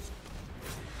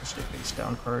 Just a face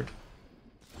down card.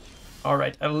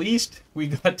 Alright, at least we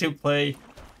got to play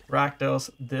Rakdos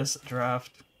this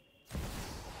draft.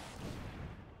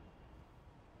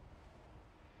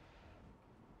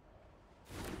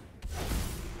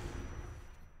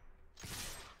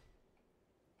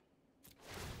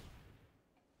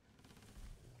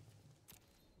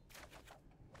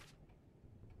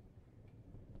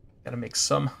 Gotta make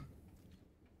some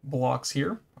blocks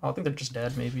here. Oh, I think they're just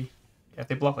dead, maybe. Yeah, if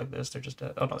they block like this, they're just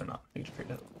dead. Oh, no, they're not. They just straight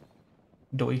dead.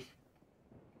 Doy.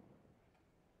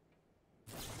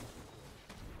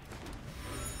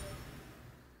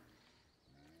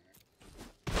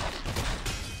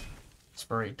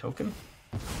 For a token.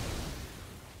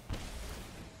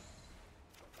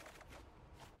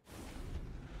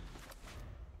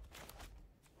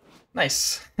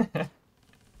 Nice.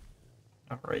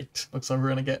 Alright, looks like we're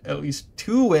gonna get at least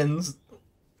 2 wins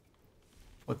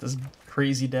with this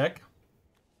crazy deck.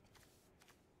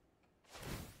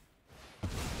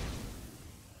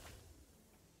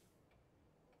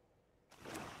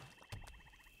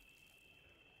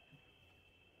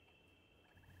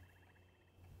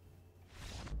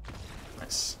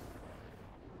 Nice.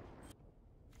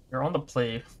 You're on the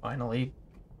play, finally.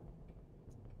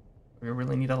 We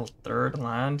really need a 3rd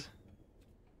land.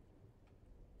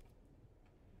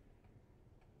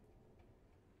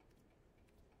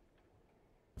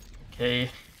 Okay. A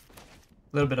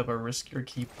little bit of a riskier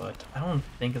keep, but I don't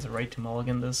think it's right to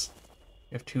mulligan this.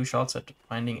 You have 2 shots at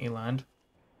finding a land.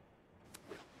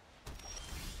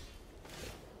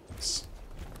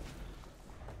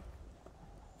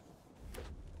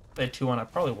 Play 2 on, I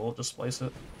probably will just splice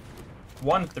it.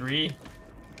 1-3.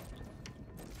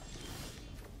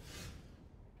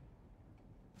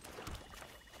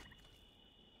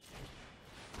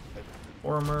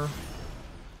 Former.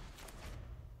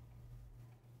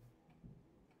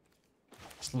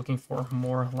 Just looking for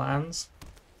more lands.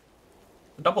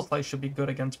 The double slice should be good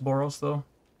against Boros, though.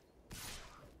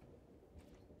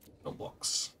 No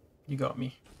blocks. You got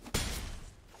me.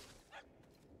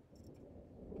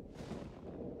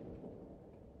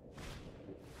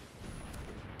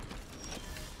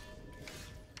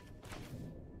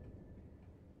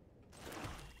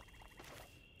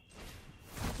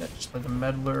 Yeah, just play the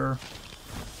meddler.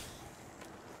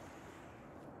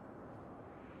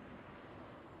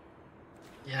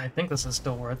 Yeah, I think this is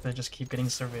still worth it. Just keep getting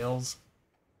surveils.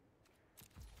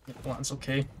 One's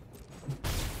okay.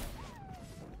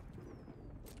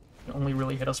 It only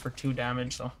really hit us for 2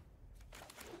 damage, so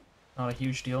not a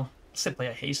huge deal. Let's play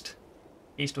a haste.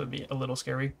 Haste would be a little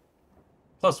scary.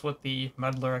 Plus, with the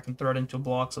meddler, I can throw it into a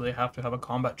block, so they have to have a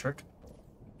combat trick.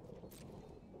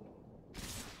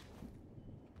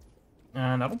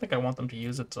 And I don't think I want them to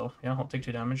use it, so yeah, I'll take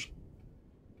 2 damage.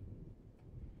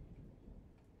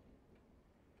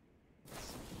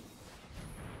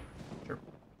 Sure.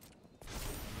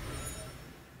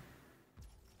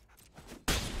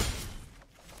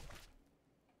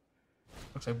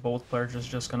 Looks like both players are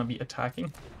just gonna be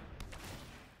attacking.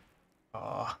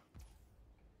 Ah,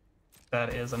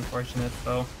 that is unfortunate,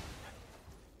 though.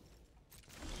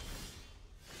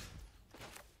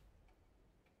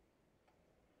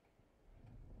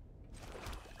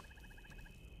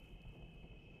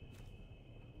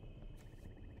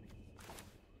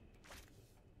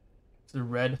 The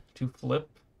red to flip.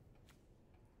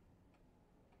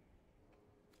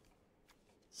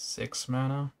 6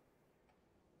 mana.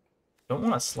 Don't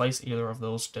want to slice either of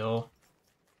those still.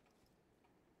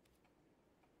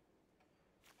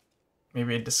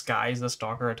 Maybe disguise the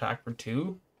stalker attack for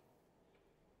 2.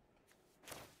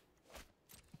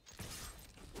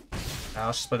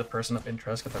 I'll just play the person of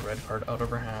interest, get the red card out of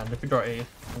her hand. If we draw a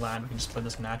land, we can just play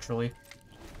this naturally.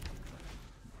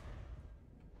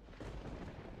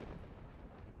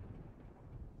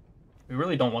 We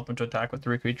really don't want them to attack with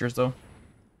 3 creatures, though.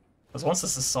 Because once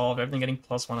this is solved, everything getting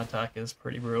 +1 attack is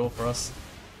pretty brutal for us.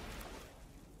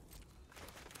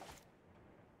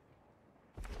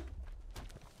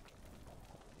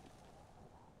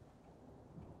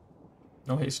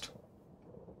 No haste.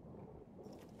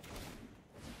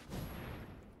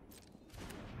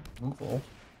 Removal.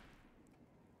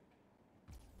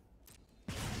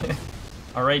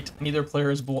 Alright, neither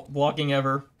player is blocking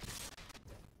ever.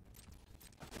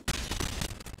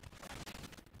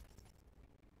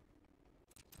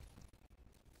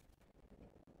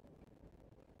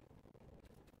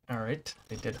 Alright,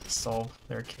 they did solve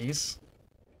their case.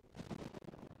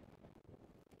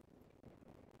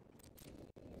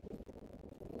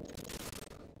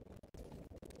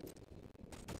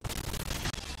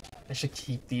 I should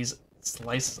keep these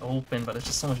slices open, but it's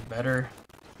just so much better.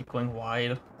 Keep going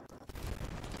wide.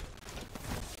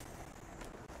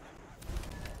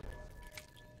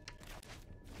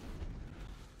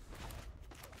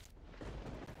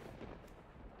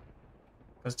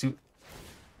 Because to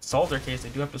solve their case, they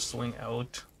do have to swing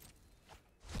out.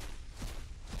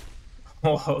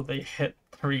 Whoa, they hit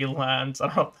 3 lands. I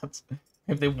don't know if that's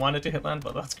if they wanted to hit land,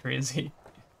 but that's crazy.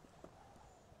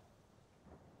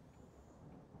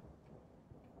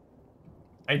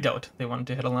 I doubt they wanted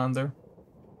to hit a land there.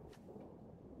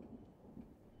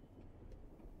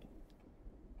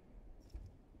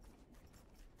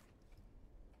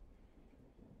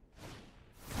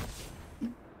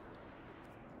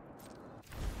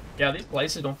 Yeah, these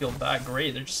slices don't feel that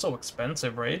great. They're just so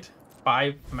expensive, right?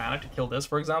 5 mana to kill this,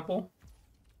 for example.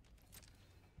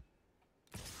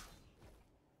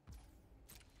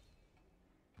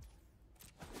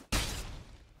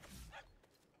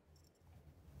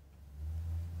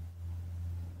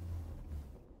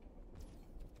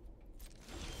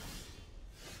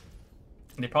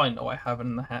 They probably know I have it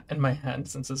in my hand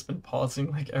since it's been pausing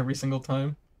like every single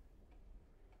time.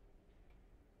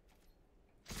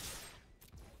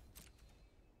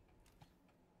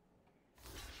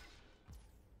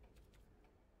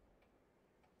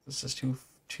 This is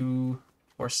 2,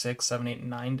 4, 6, 7, 8,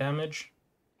 9 damage.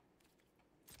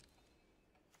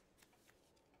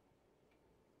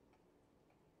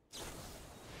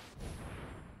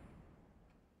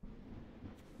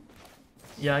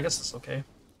 Yeah, I guess it's okay.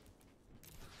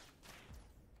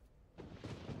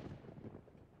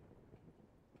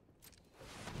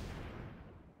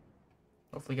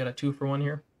 Hopefully get a 2-for-1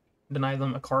 here. Deny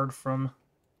them a card from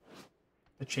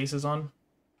the chases on.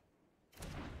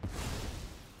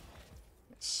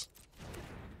 Yes.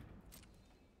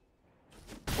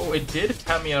 Oh, it did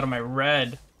tap me out of my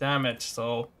red. Damn it.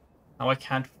 So now I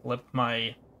can't flip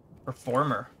my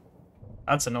performer.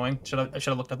 That's annoying. I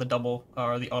should have looked at the double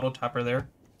or the auto tapper there.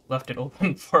 Left it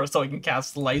open for so I can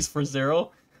cast Slice for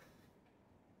 0.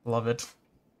 Love it.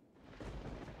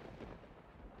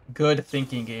 Good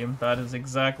thinking, game. That is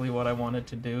exactly what I wanted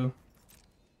to do.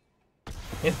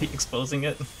 Is he exposing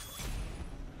it?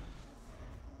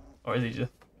 Or is he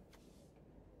just...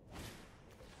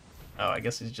 Oh, I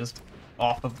guess he's just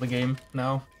off of the game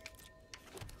now.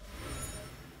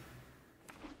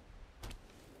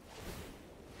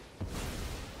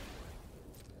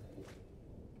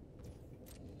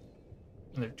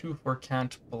 And their 2/4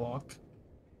 can't block.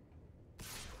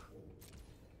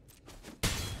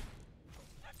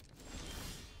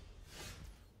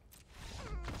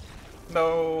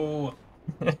 No!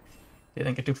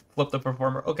 Didn't get to flip the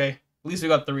performer. Okay, at least we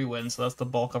got 3 wins, so that's the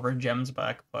bulk of our gems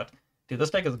back. But, dude, this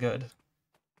deck is good.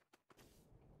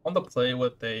 On the play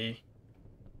with a...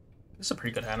 This is a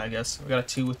pretty good hand, I guess. We got a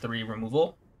 2/3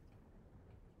 removal.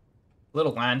 A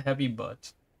little land heavy,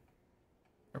 but...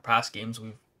 Our past games,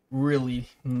 we've really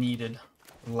needed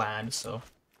land, so...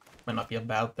 Might not be a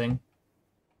bad thing.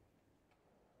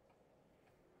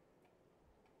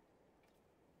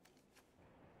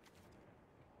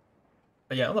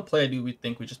 But yeah, on the play, we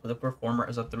think we just put the performer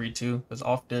as a 3/2, because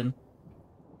often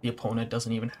the opponent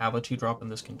doesn't even have a 2-drop,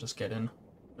 and this can just get in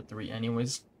for 3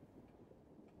 anyways.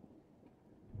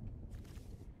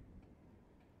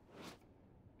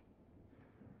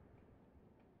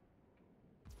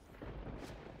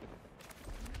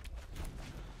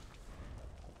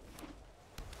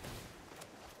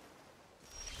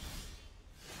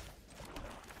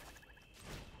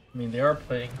 I mean, they are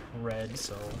playing red,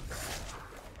 so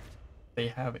they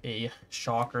have a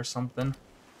shock or something.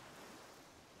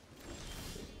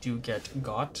 Do get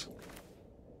got.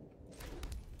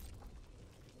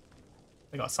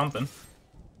 They got something.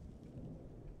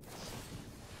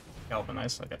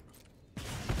 Galvanize, okay.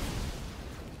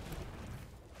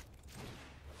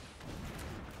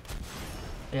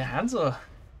 Yeah, hands I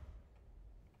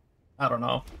don't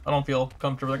know. I don't feel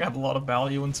comfortable. Like I have a lot of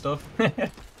value and stuff.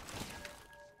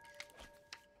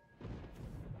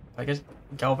 I guess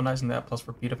galvanizing that plus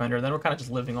repeat defender, then we're kind of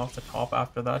just living off the top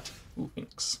after that. Ooh,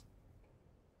 Phoenix.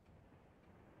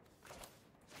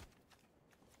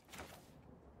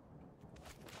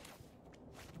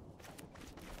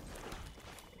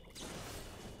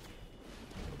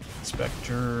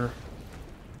 Spectre.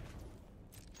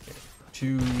 Okay,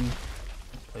 2.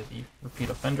 Play the repeat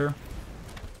offender.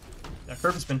 That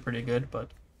curve has been pretty good, but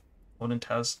opponent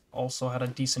has also had a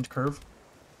decent curve.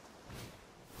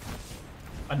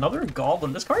 Another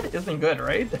Goblin. This card isn't good,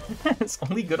 right? It's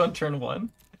only good on turn 1.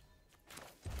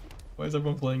 Why is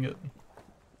everyone playing it?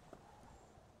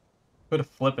 Put a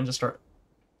flip and just start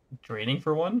draining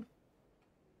for 1?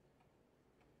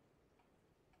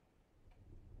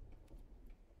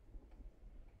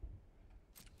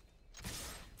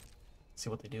 See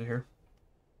what they do here.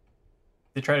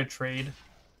 If they try to trade,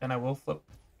 then I will flip.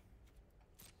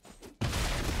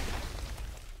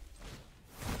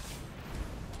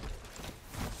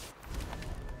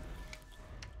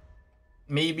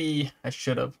 Maybe I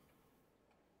should have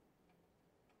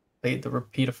played the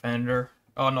repeat offender.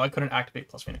 Oh no, I couldn't activate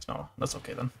plus Phoenix. No, that's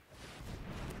okay then.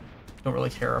 Don't really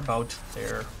care about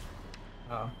their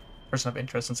person of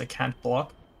interest since I can't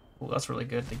block. Oh, that's really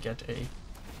good to get a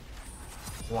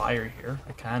flyer here.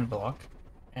 I can block.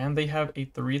 And they have a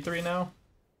 3/3 now.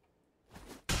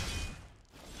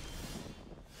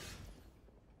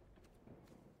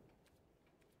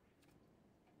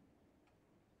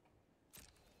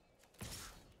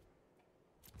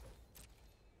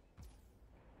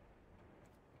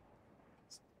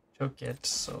 Took it,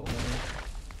 so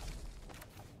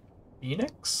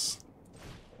Phoenix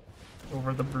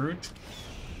over the Brute.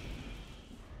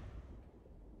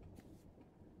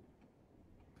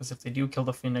 Because if they do kill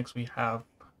the Phoenix, we have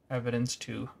evidence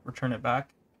to return it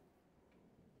back.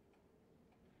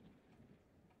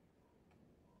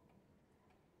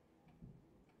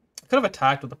 I could have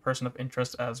attacked with the person of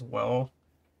interest as well,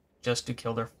 just to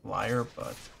kill their flyer,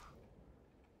 but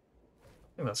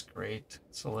I think that's great.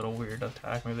 It's a little weird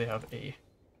attack. Maybe they have a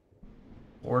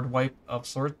board wipe of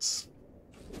sorts.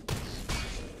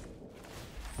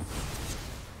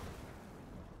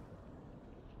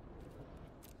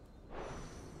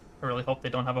 I really hope they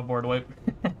don't have a board wipe.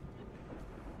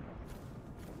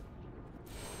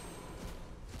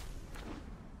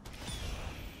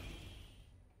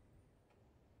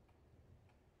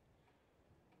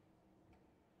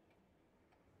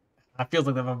 It feels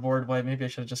like they have a board wipe. Maybe I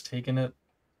should have just taken it.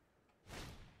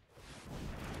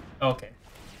 Okay.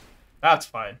 That's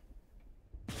fine.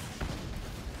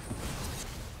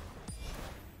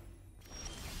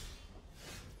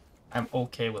 I'm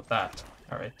okay with that.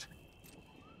 Alright.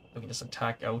 We can just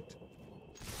attack out.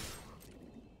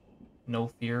 No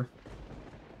fear.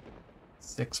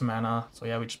 6 mana. So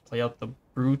yeah, we just play out the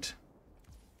Brute.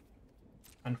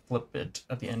 And flip it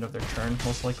at the end of their turn,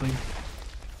 most likely.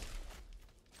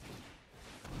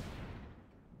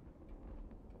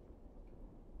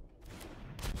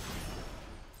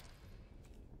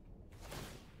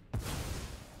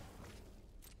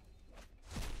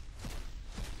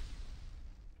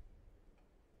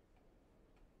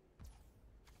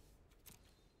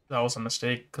 That was a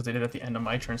mistake, because they did it at the end of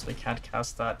my turn, so they can't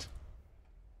cast that.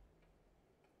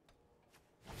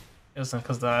 Isn't it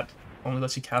because that only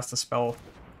lets you cast the spell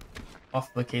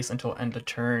off the case until end of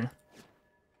turn.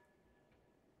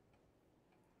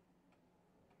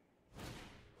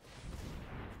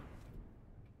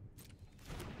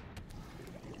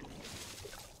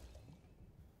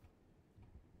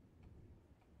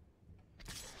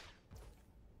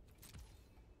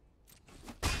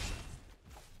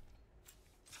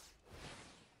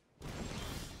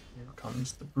 Here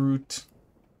comes the Brute.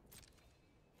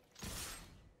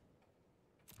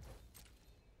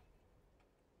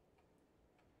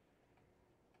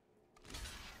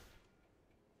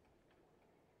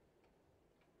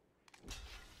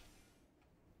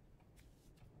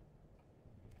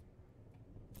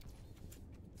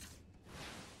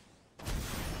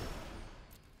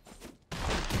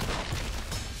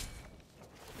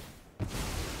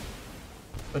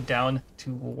 But down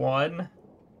to 1. I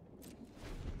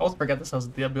always forget this has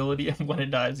the ability of when it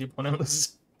dies, the opponent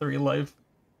loses 3 life.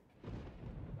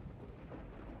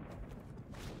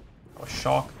 Oh,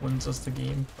 Shock wins us the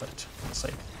game, but looks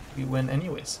like we win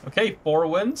anyways. Okay, 4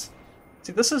 wins.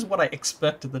 See, this is what I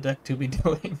expected the deck to be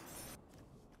doing.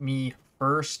 Me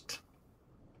first.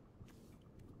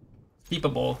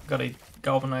 Keepable. Got a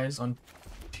Galvanize on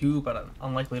 2, but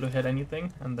unlikely to hit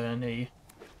anything. And then a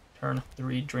turn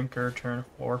 3 Drinker, turn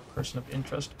 4 Person of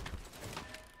Interest.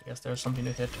 I guess there's something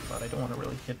to hit, but I don't want to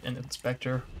really hit an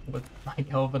Inspector with my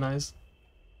Galvanize.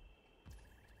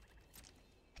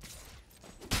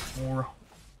 More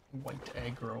white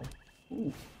aggro.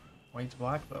 Ooh, white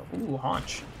black though. Ooh,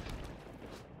 Haunch.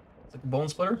 It's like a Bone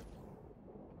Splitter.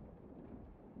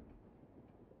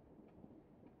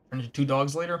 Turn into 2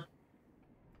 dogs later.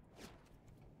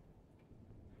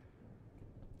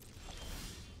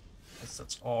 Guess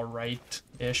that's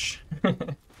alright-ish.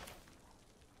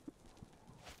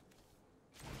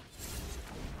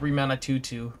 3 mana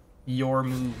 2/2. Your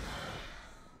move.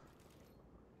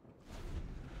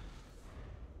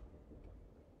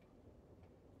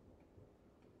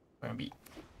 gonna be.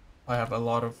 I have a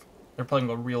lot of. They're playing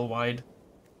a real wide.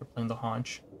 They're playing the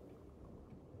haunch.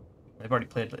 They've already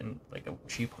played in like a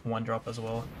cheap 1-drop as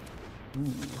well.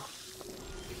 Ooh.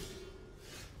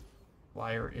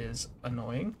 Flyer is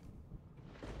annoying.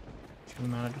 2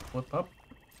 mana to flip up.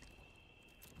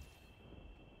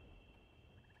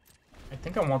 I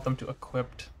think I want them to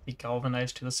equip the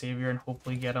Galvanize to the Savior and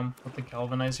hopefully get him with the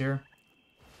Galvanize here.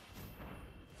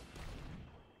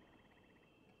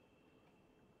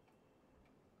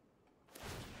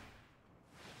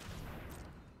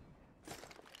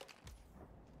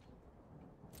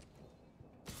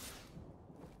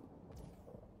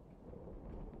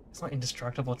 It's not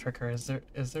indestructible trigger, is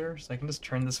there? So I can just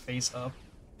turn this face up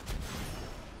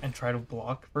and try to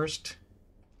block first.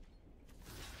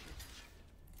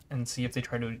 And see if they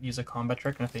try to use a combat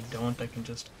trick, and if they don't, I can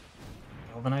just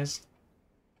Galvanize.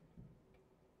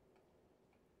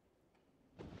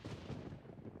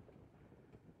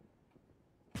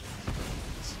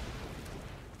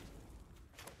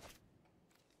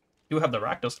 You have the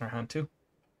Rakdos in our hand too.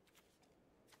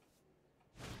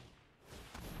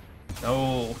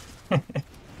 No.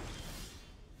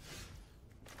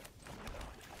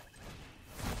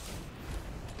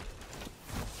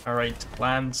 Alright,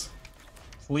 lands.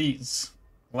 Please.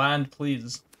 Land,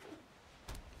 please.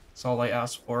 That's all I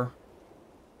ask for.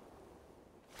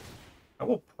 I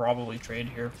will probably trade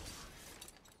here.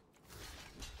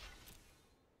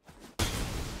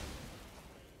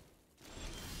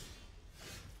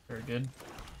 Very good.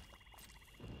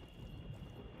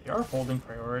 They are holding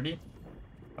priority,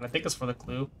 but I think it's for the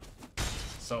clue.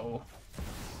 So,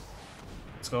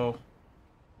 let's go.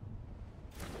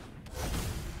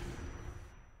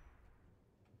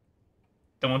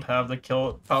 Don't have the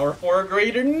kill power 4 or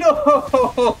greater.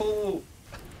 No!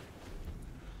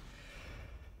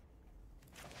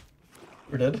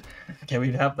 We're dead. Okay,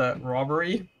 we have that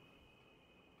robbery.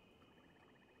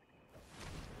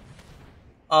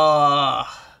 That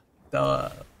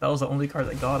was the only card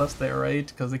that got us there, right?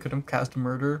 Because they couldn't cast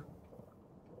murder.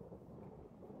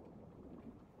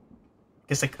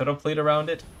 Guess I could have played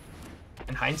around it.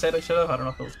 In hindsight, I should have. I don't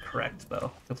know if it was correct,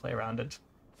 though, to play around it.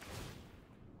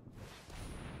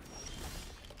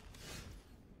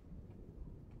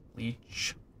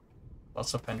 Leech.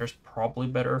 Plus Offender's probably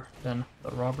better than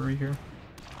the robbery here.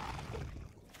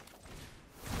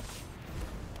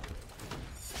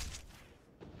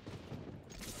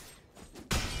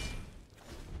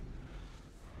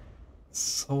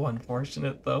 So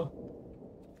unfortunate, though.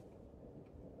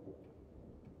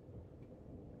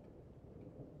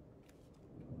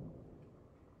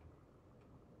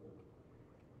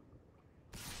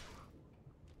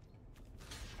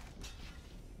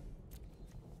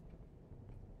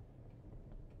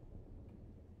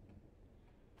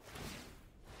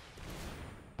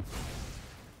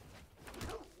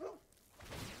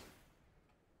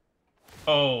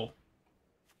 Oh.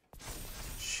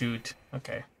 Shoot.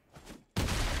 Okay.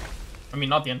 I mean,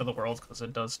 not the end of the world, because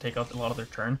it does take out a lot of their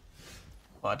turn.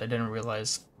 But I didn't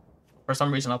realize... For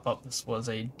some reason, I thought this was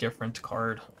a different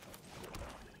card.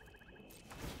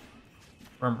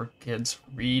 Remember, kids,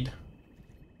 read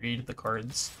the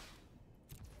cards.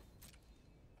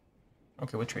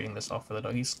 Okay, we're trading this off for the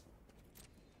doggies.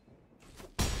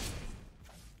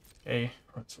 Okay,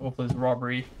 let's hopefully this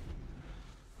robbery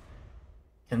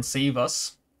can save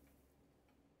us.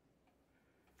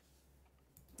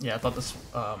 Yeah, I thought this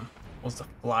was the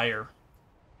flyer.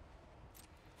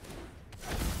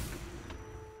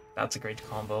 That's a great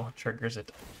combo. Triggers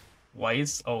it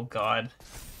twice. Oh god.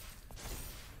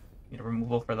 Need a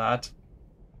removal for that.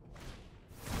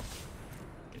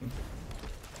 Getting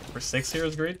for 6 here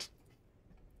is great.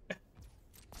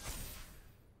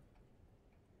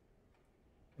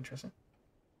 Interesting.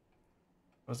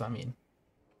 What does that mean?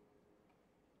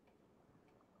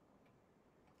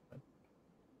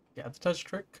 Yeah, the touch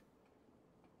trick.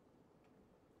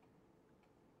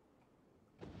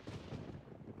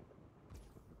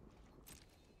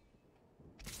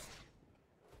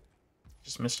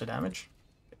 Just missed the damage.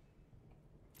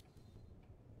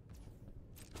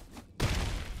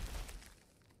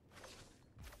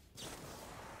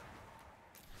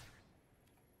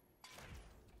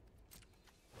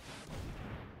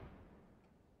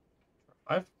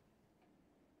 Five.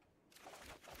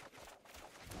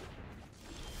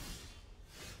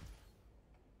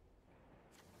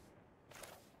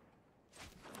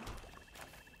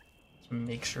 Let's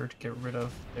make sure to get rid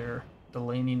of their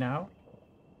Delaney now.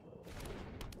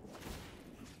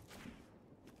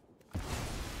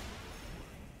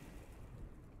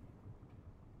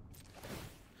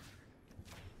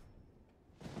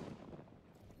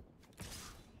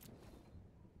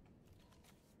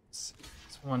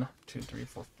 1, 2, 3,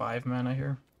 4, 5 mana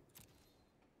here.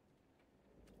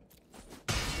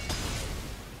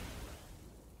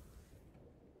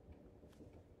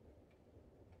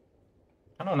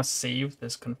 I don't want to save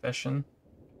this confession.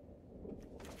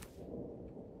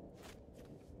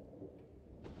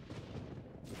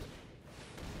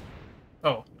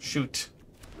 Oh, shoot.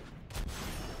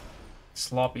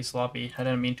 Sloppy, sloppy. I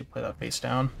didn't mean to play that face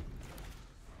down.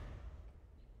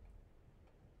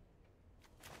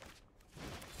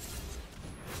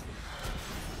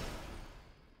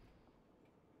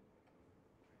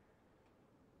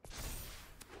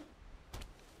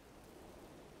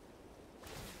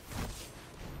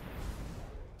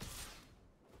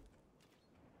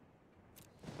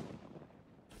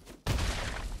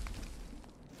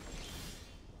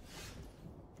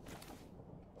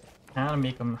 Kind of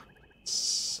make him...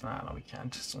 Nah, no, we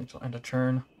can't. Just wait till end of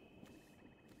turn.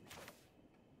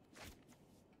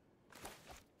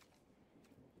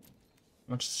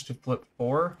 Much is to flip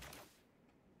 4.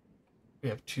 We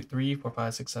have 2, 3, 4,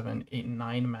 5, 6, 7, 8,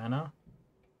 9 mana.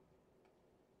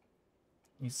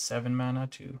 Need 7 mana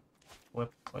to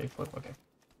flip, play, flip. Okay.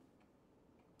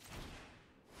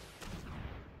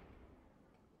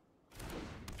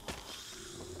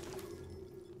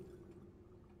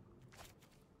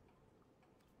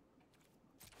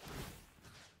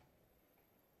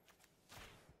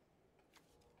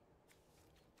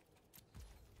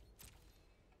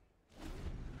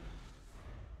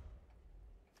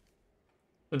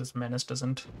 But this menace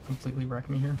doesn't completely wreck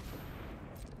me here.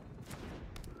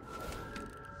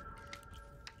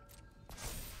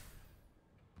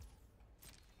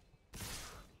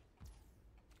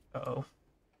 Uh-oh.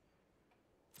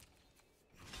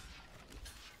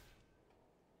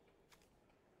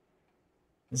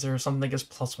 Is there something that gives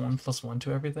 +1/+1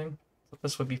 to everything? So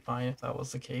this would be fine if that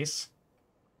was the case.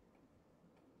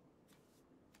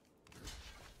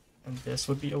 And this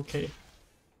would be okay.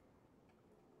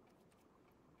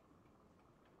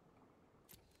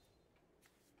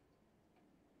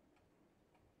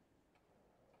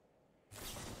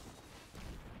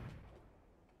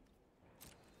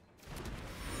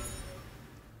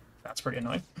 That's pretty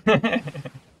annoying.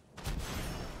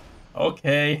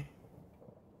 Okay.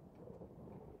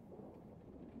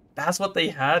 That's what they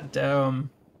had. That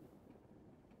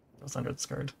was under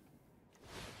discard.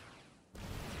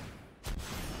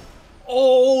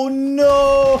 Oh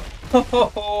no!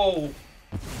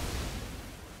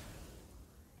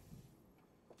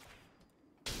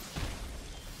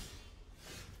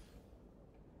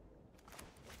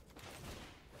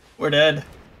 We're dead.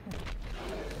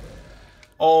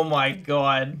 Oh my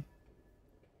god.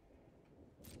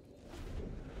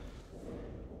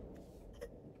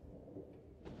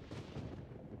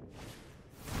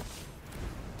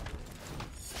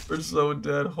 We're so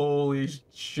dead. Holy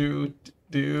shoot,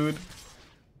 dude.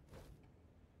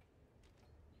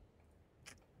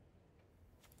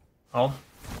 Oh,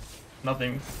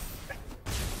 nothing.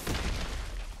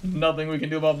 Nothing we can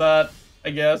do about that, I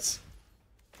guess.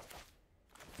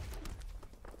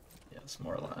 Yes,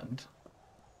 more land.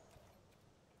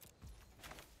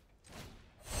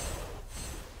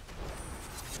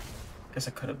 Guess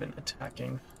I could have been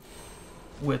attacking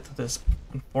with this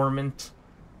informant.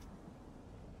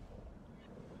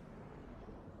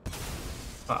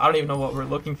 I don't even know what we're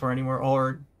looking for anymore.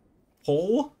 Or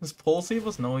Pole? Does Pole save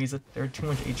us? No, they're too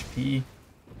much HP.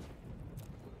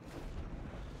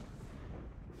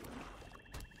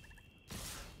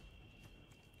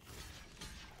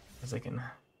 Because I can...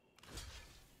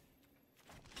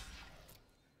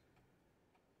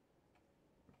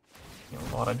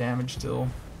 a lot of damage still.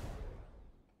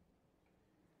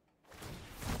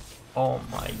 Oh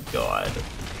my god. Is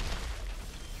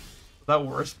that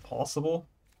worst possible?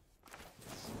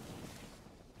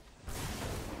 I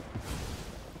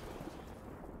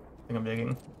think I'm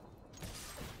digging.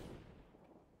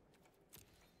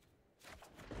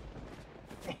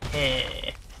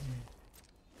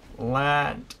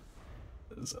 Land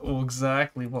is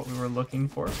exactly what we were looking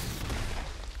for.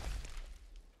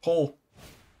 Pull.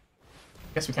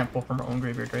 I guess we can't pull from our own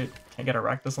graveyard, right? Can't get a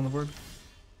Rakdos on the board.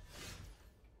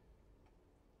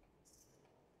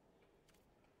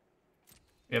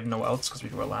 We have no outs because we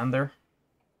drew a land there.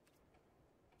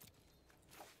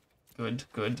 Good,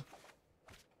 good.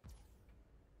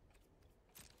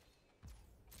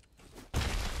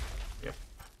 Yep.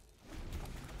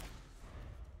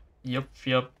 Yep,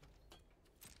 yep.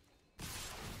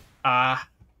 I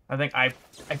think I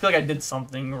feel like I did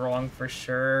something wrong for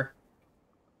sure.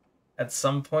 At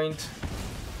some point.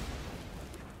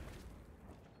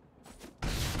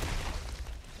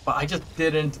 But I just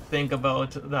didn't think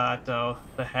about that, the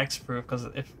hexproof, because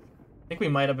think we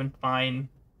might have been fine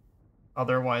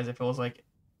otherwise if it was like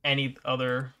any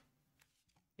other.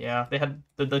 Yeah, they had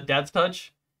the Death's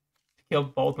Touch to kill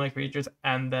both my creatures,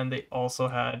 and then they also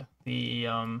had the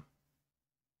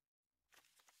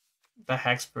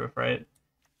Hexproof, right?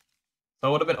 So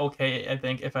it would have been okay, I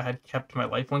think, if I had kept my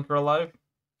Lifelinker alive.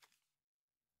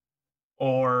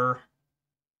 Or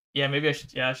yeah, maybe I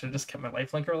should have just kept my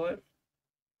Lifelinker alive.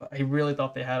 But I really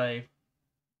thought they had a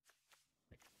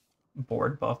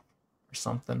board buff or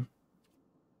something.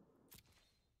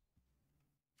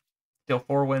 Still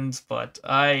 4 wins, but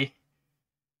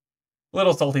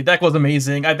little salty. Deck was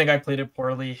amazing. I think I played it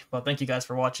poorly, but thank you guys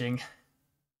for watching.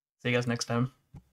 See you guys next time.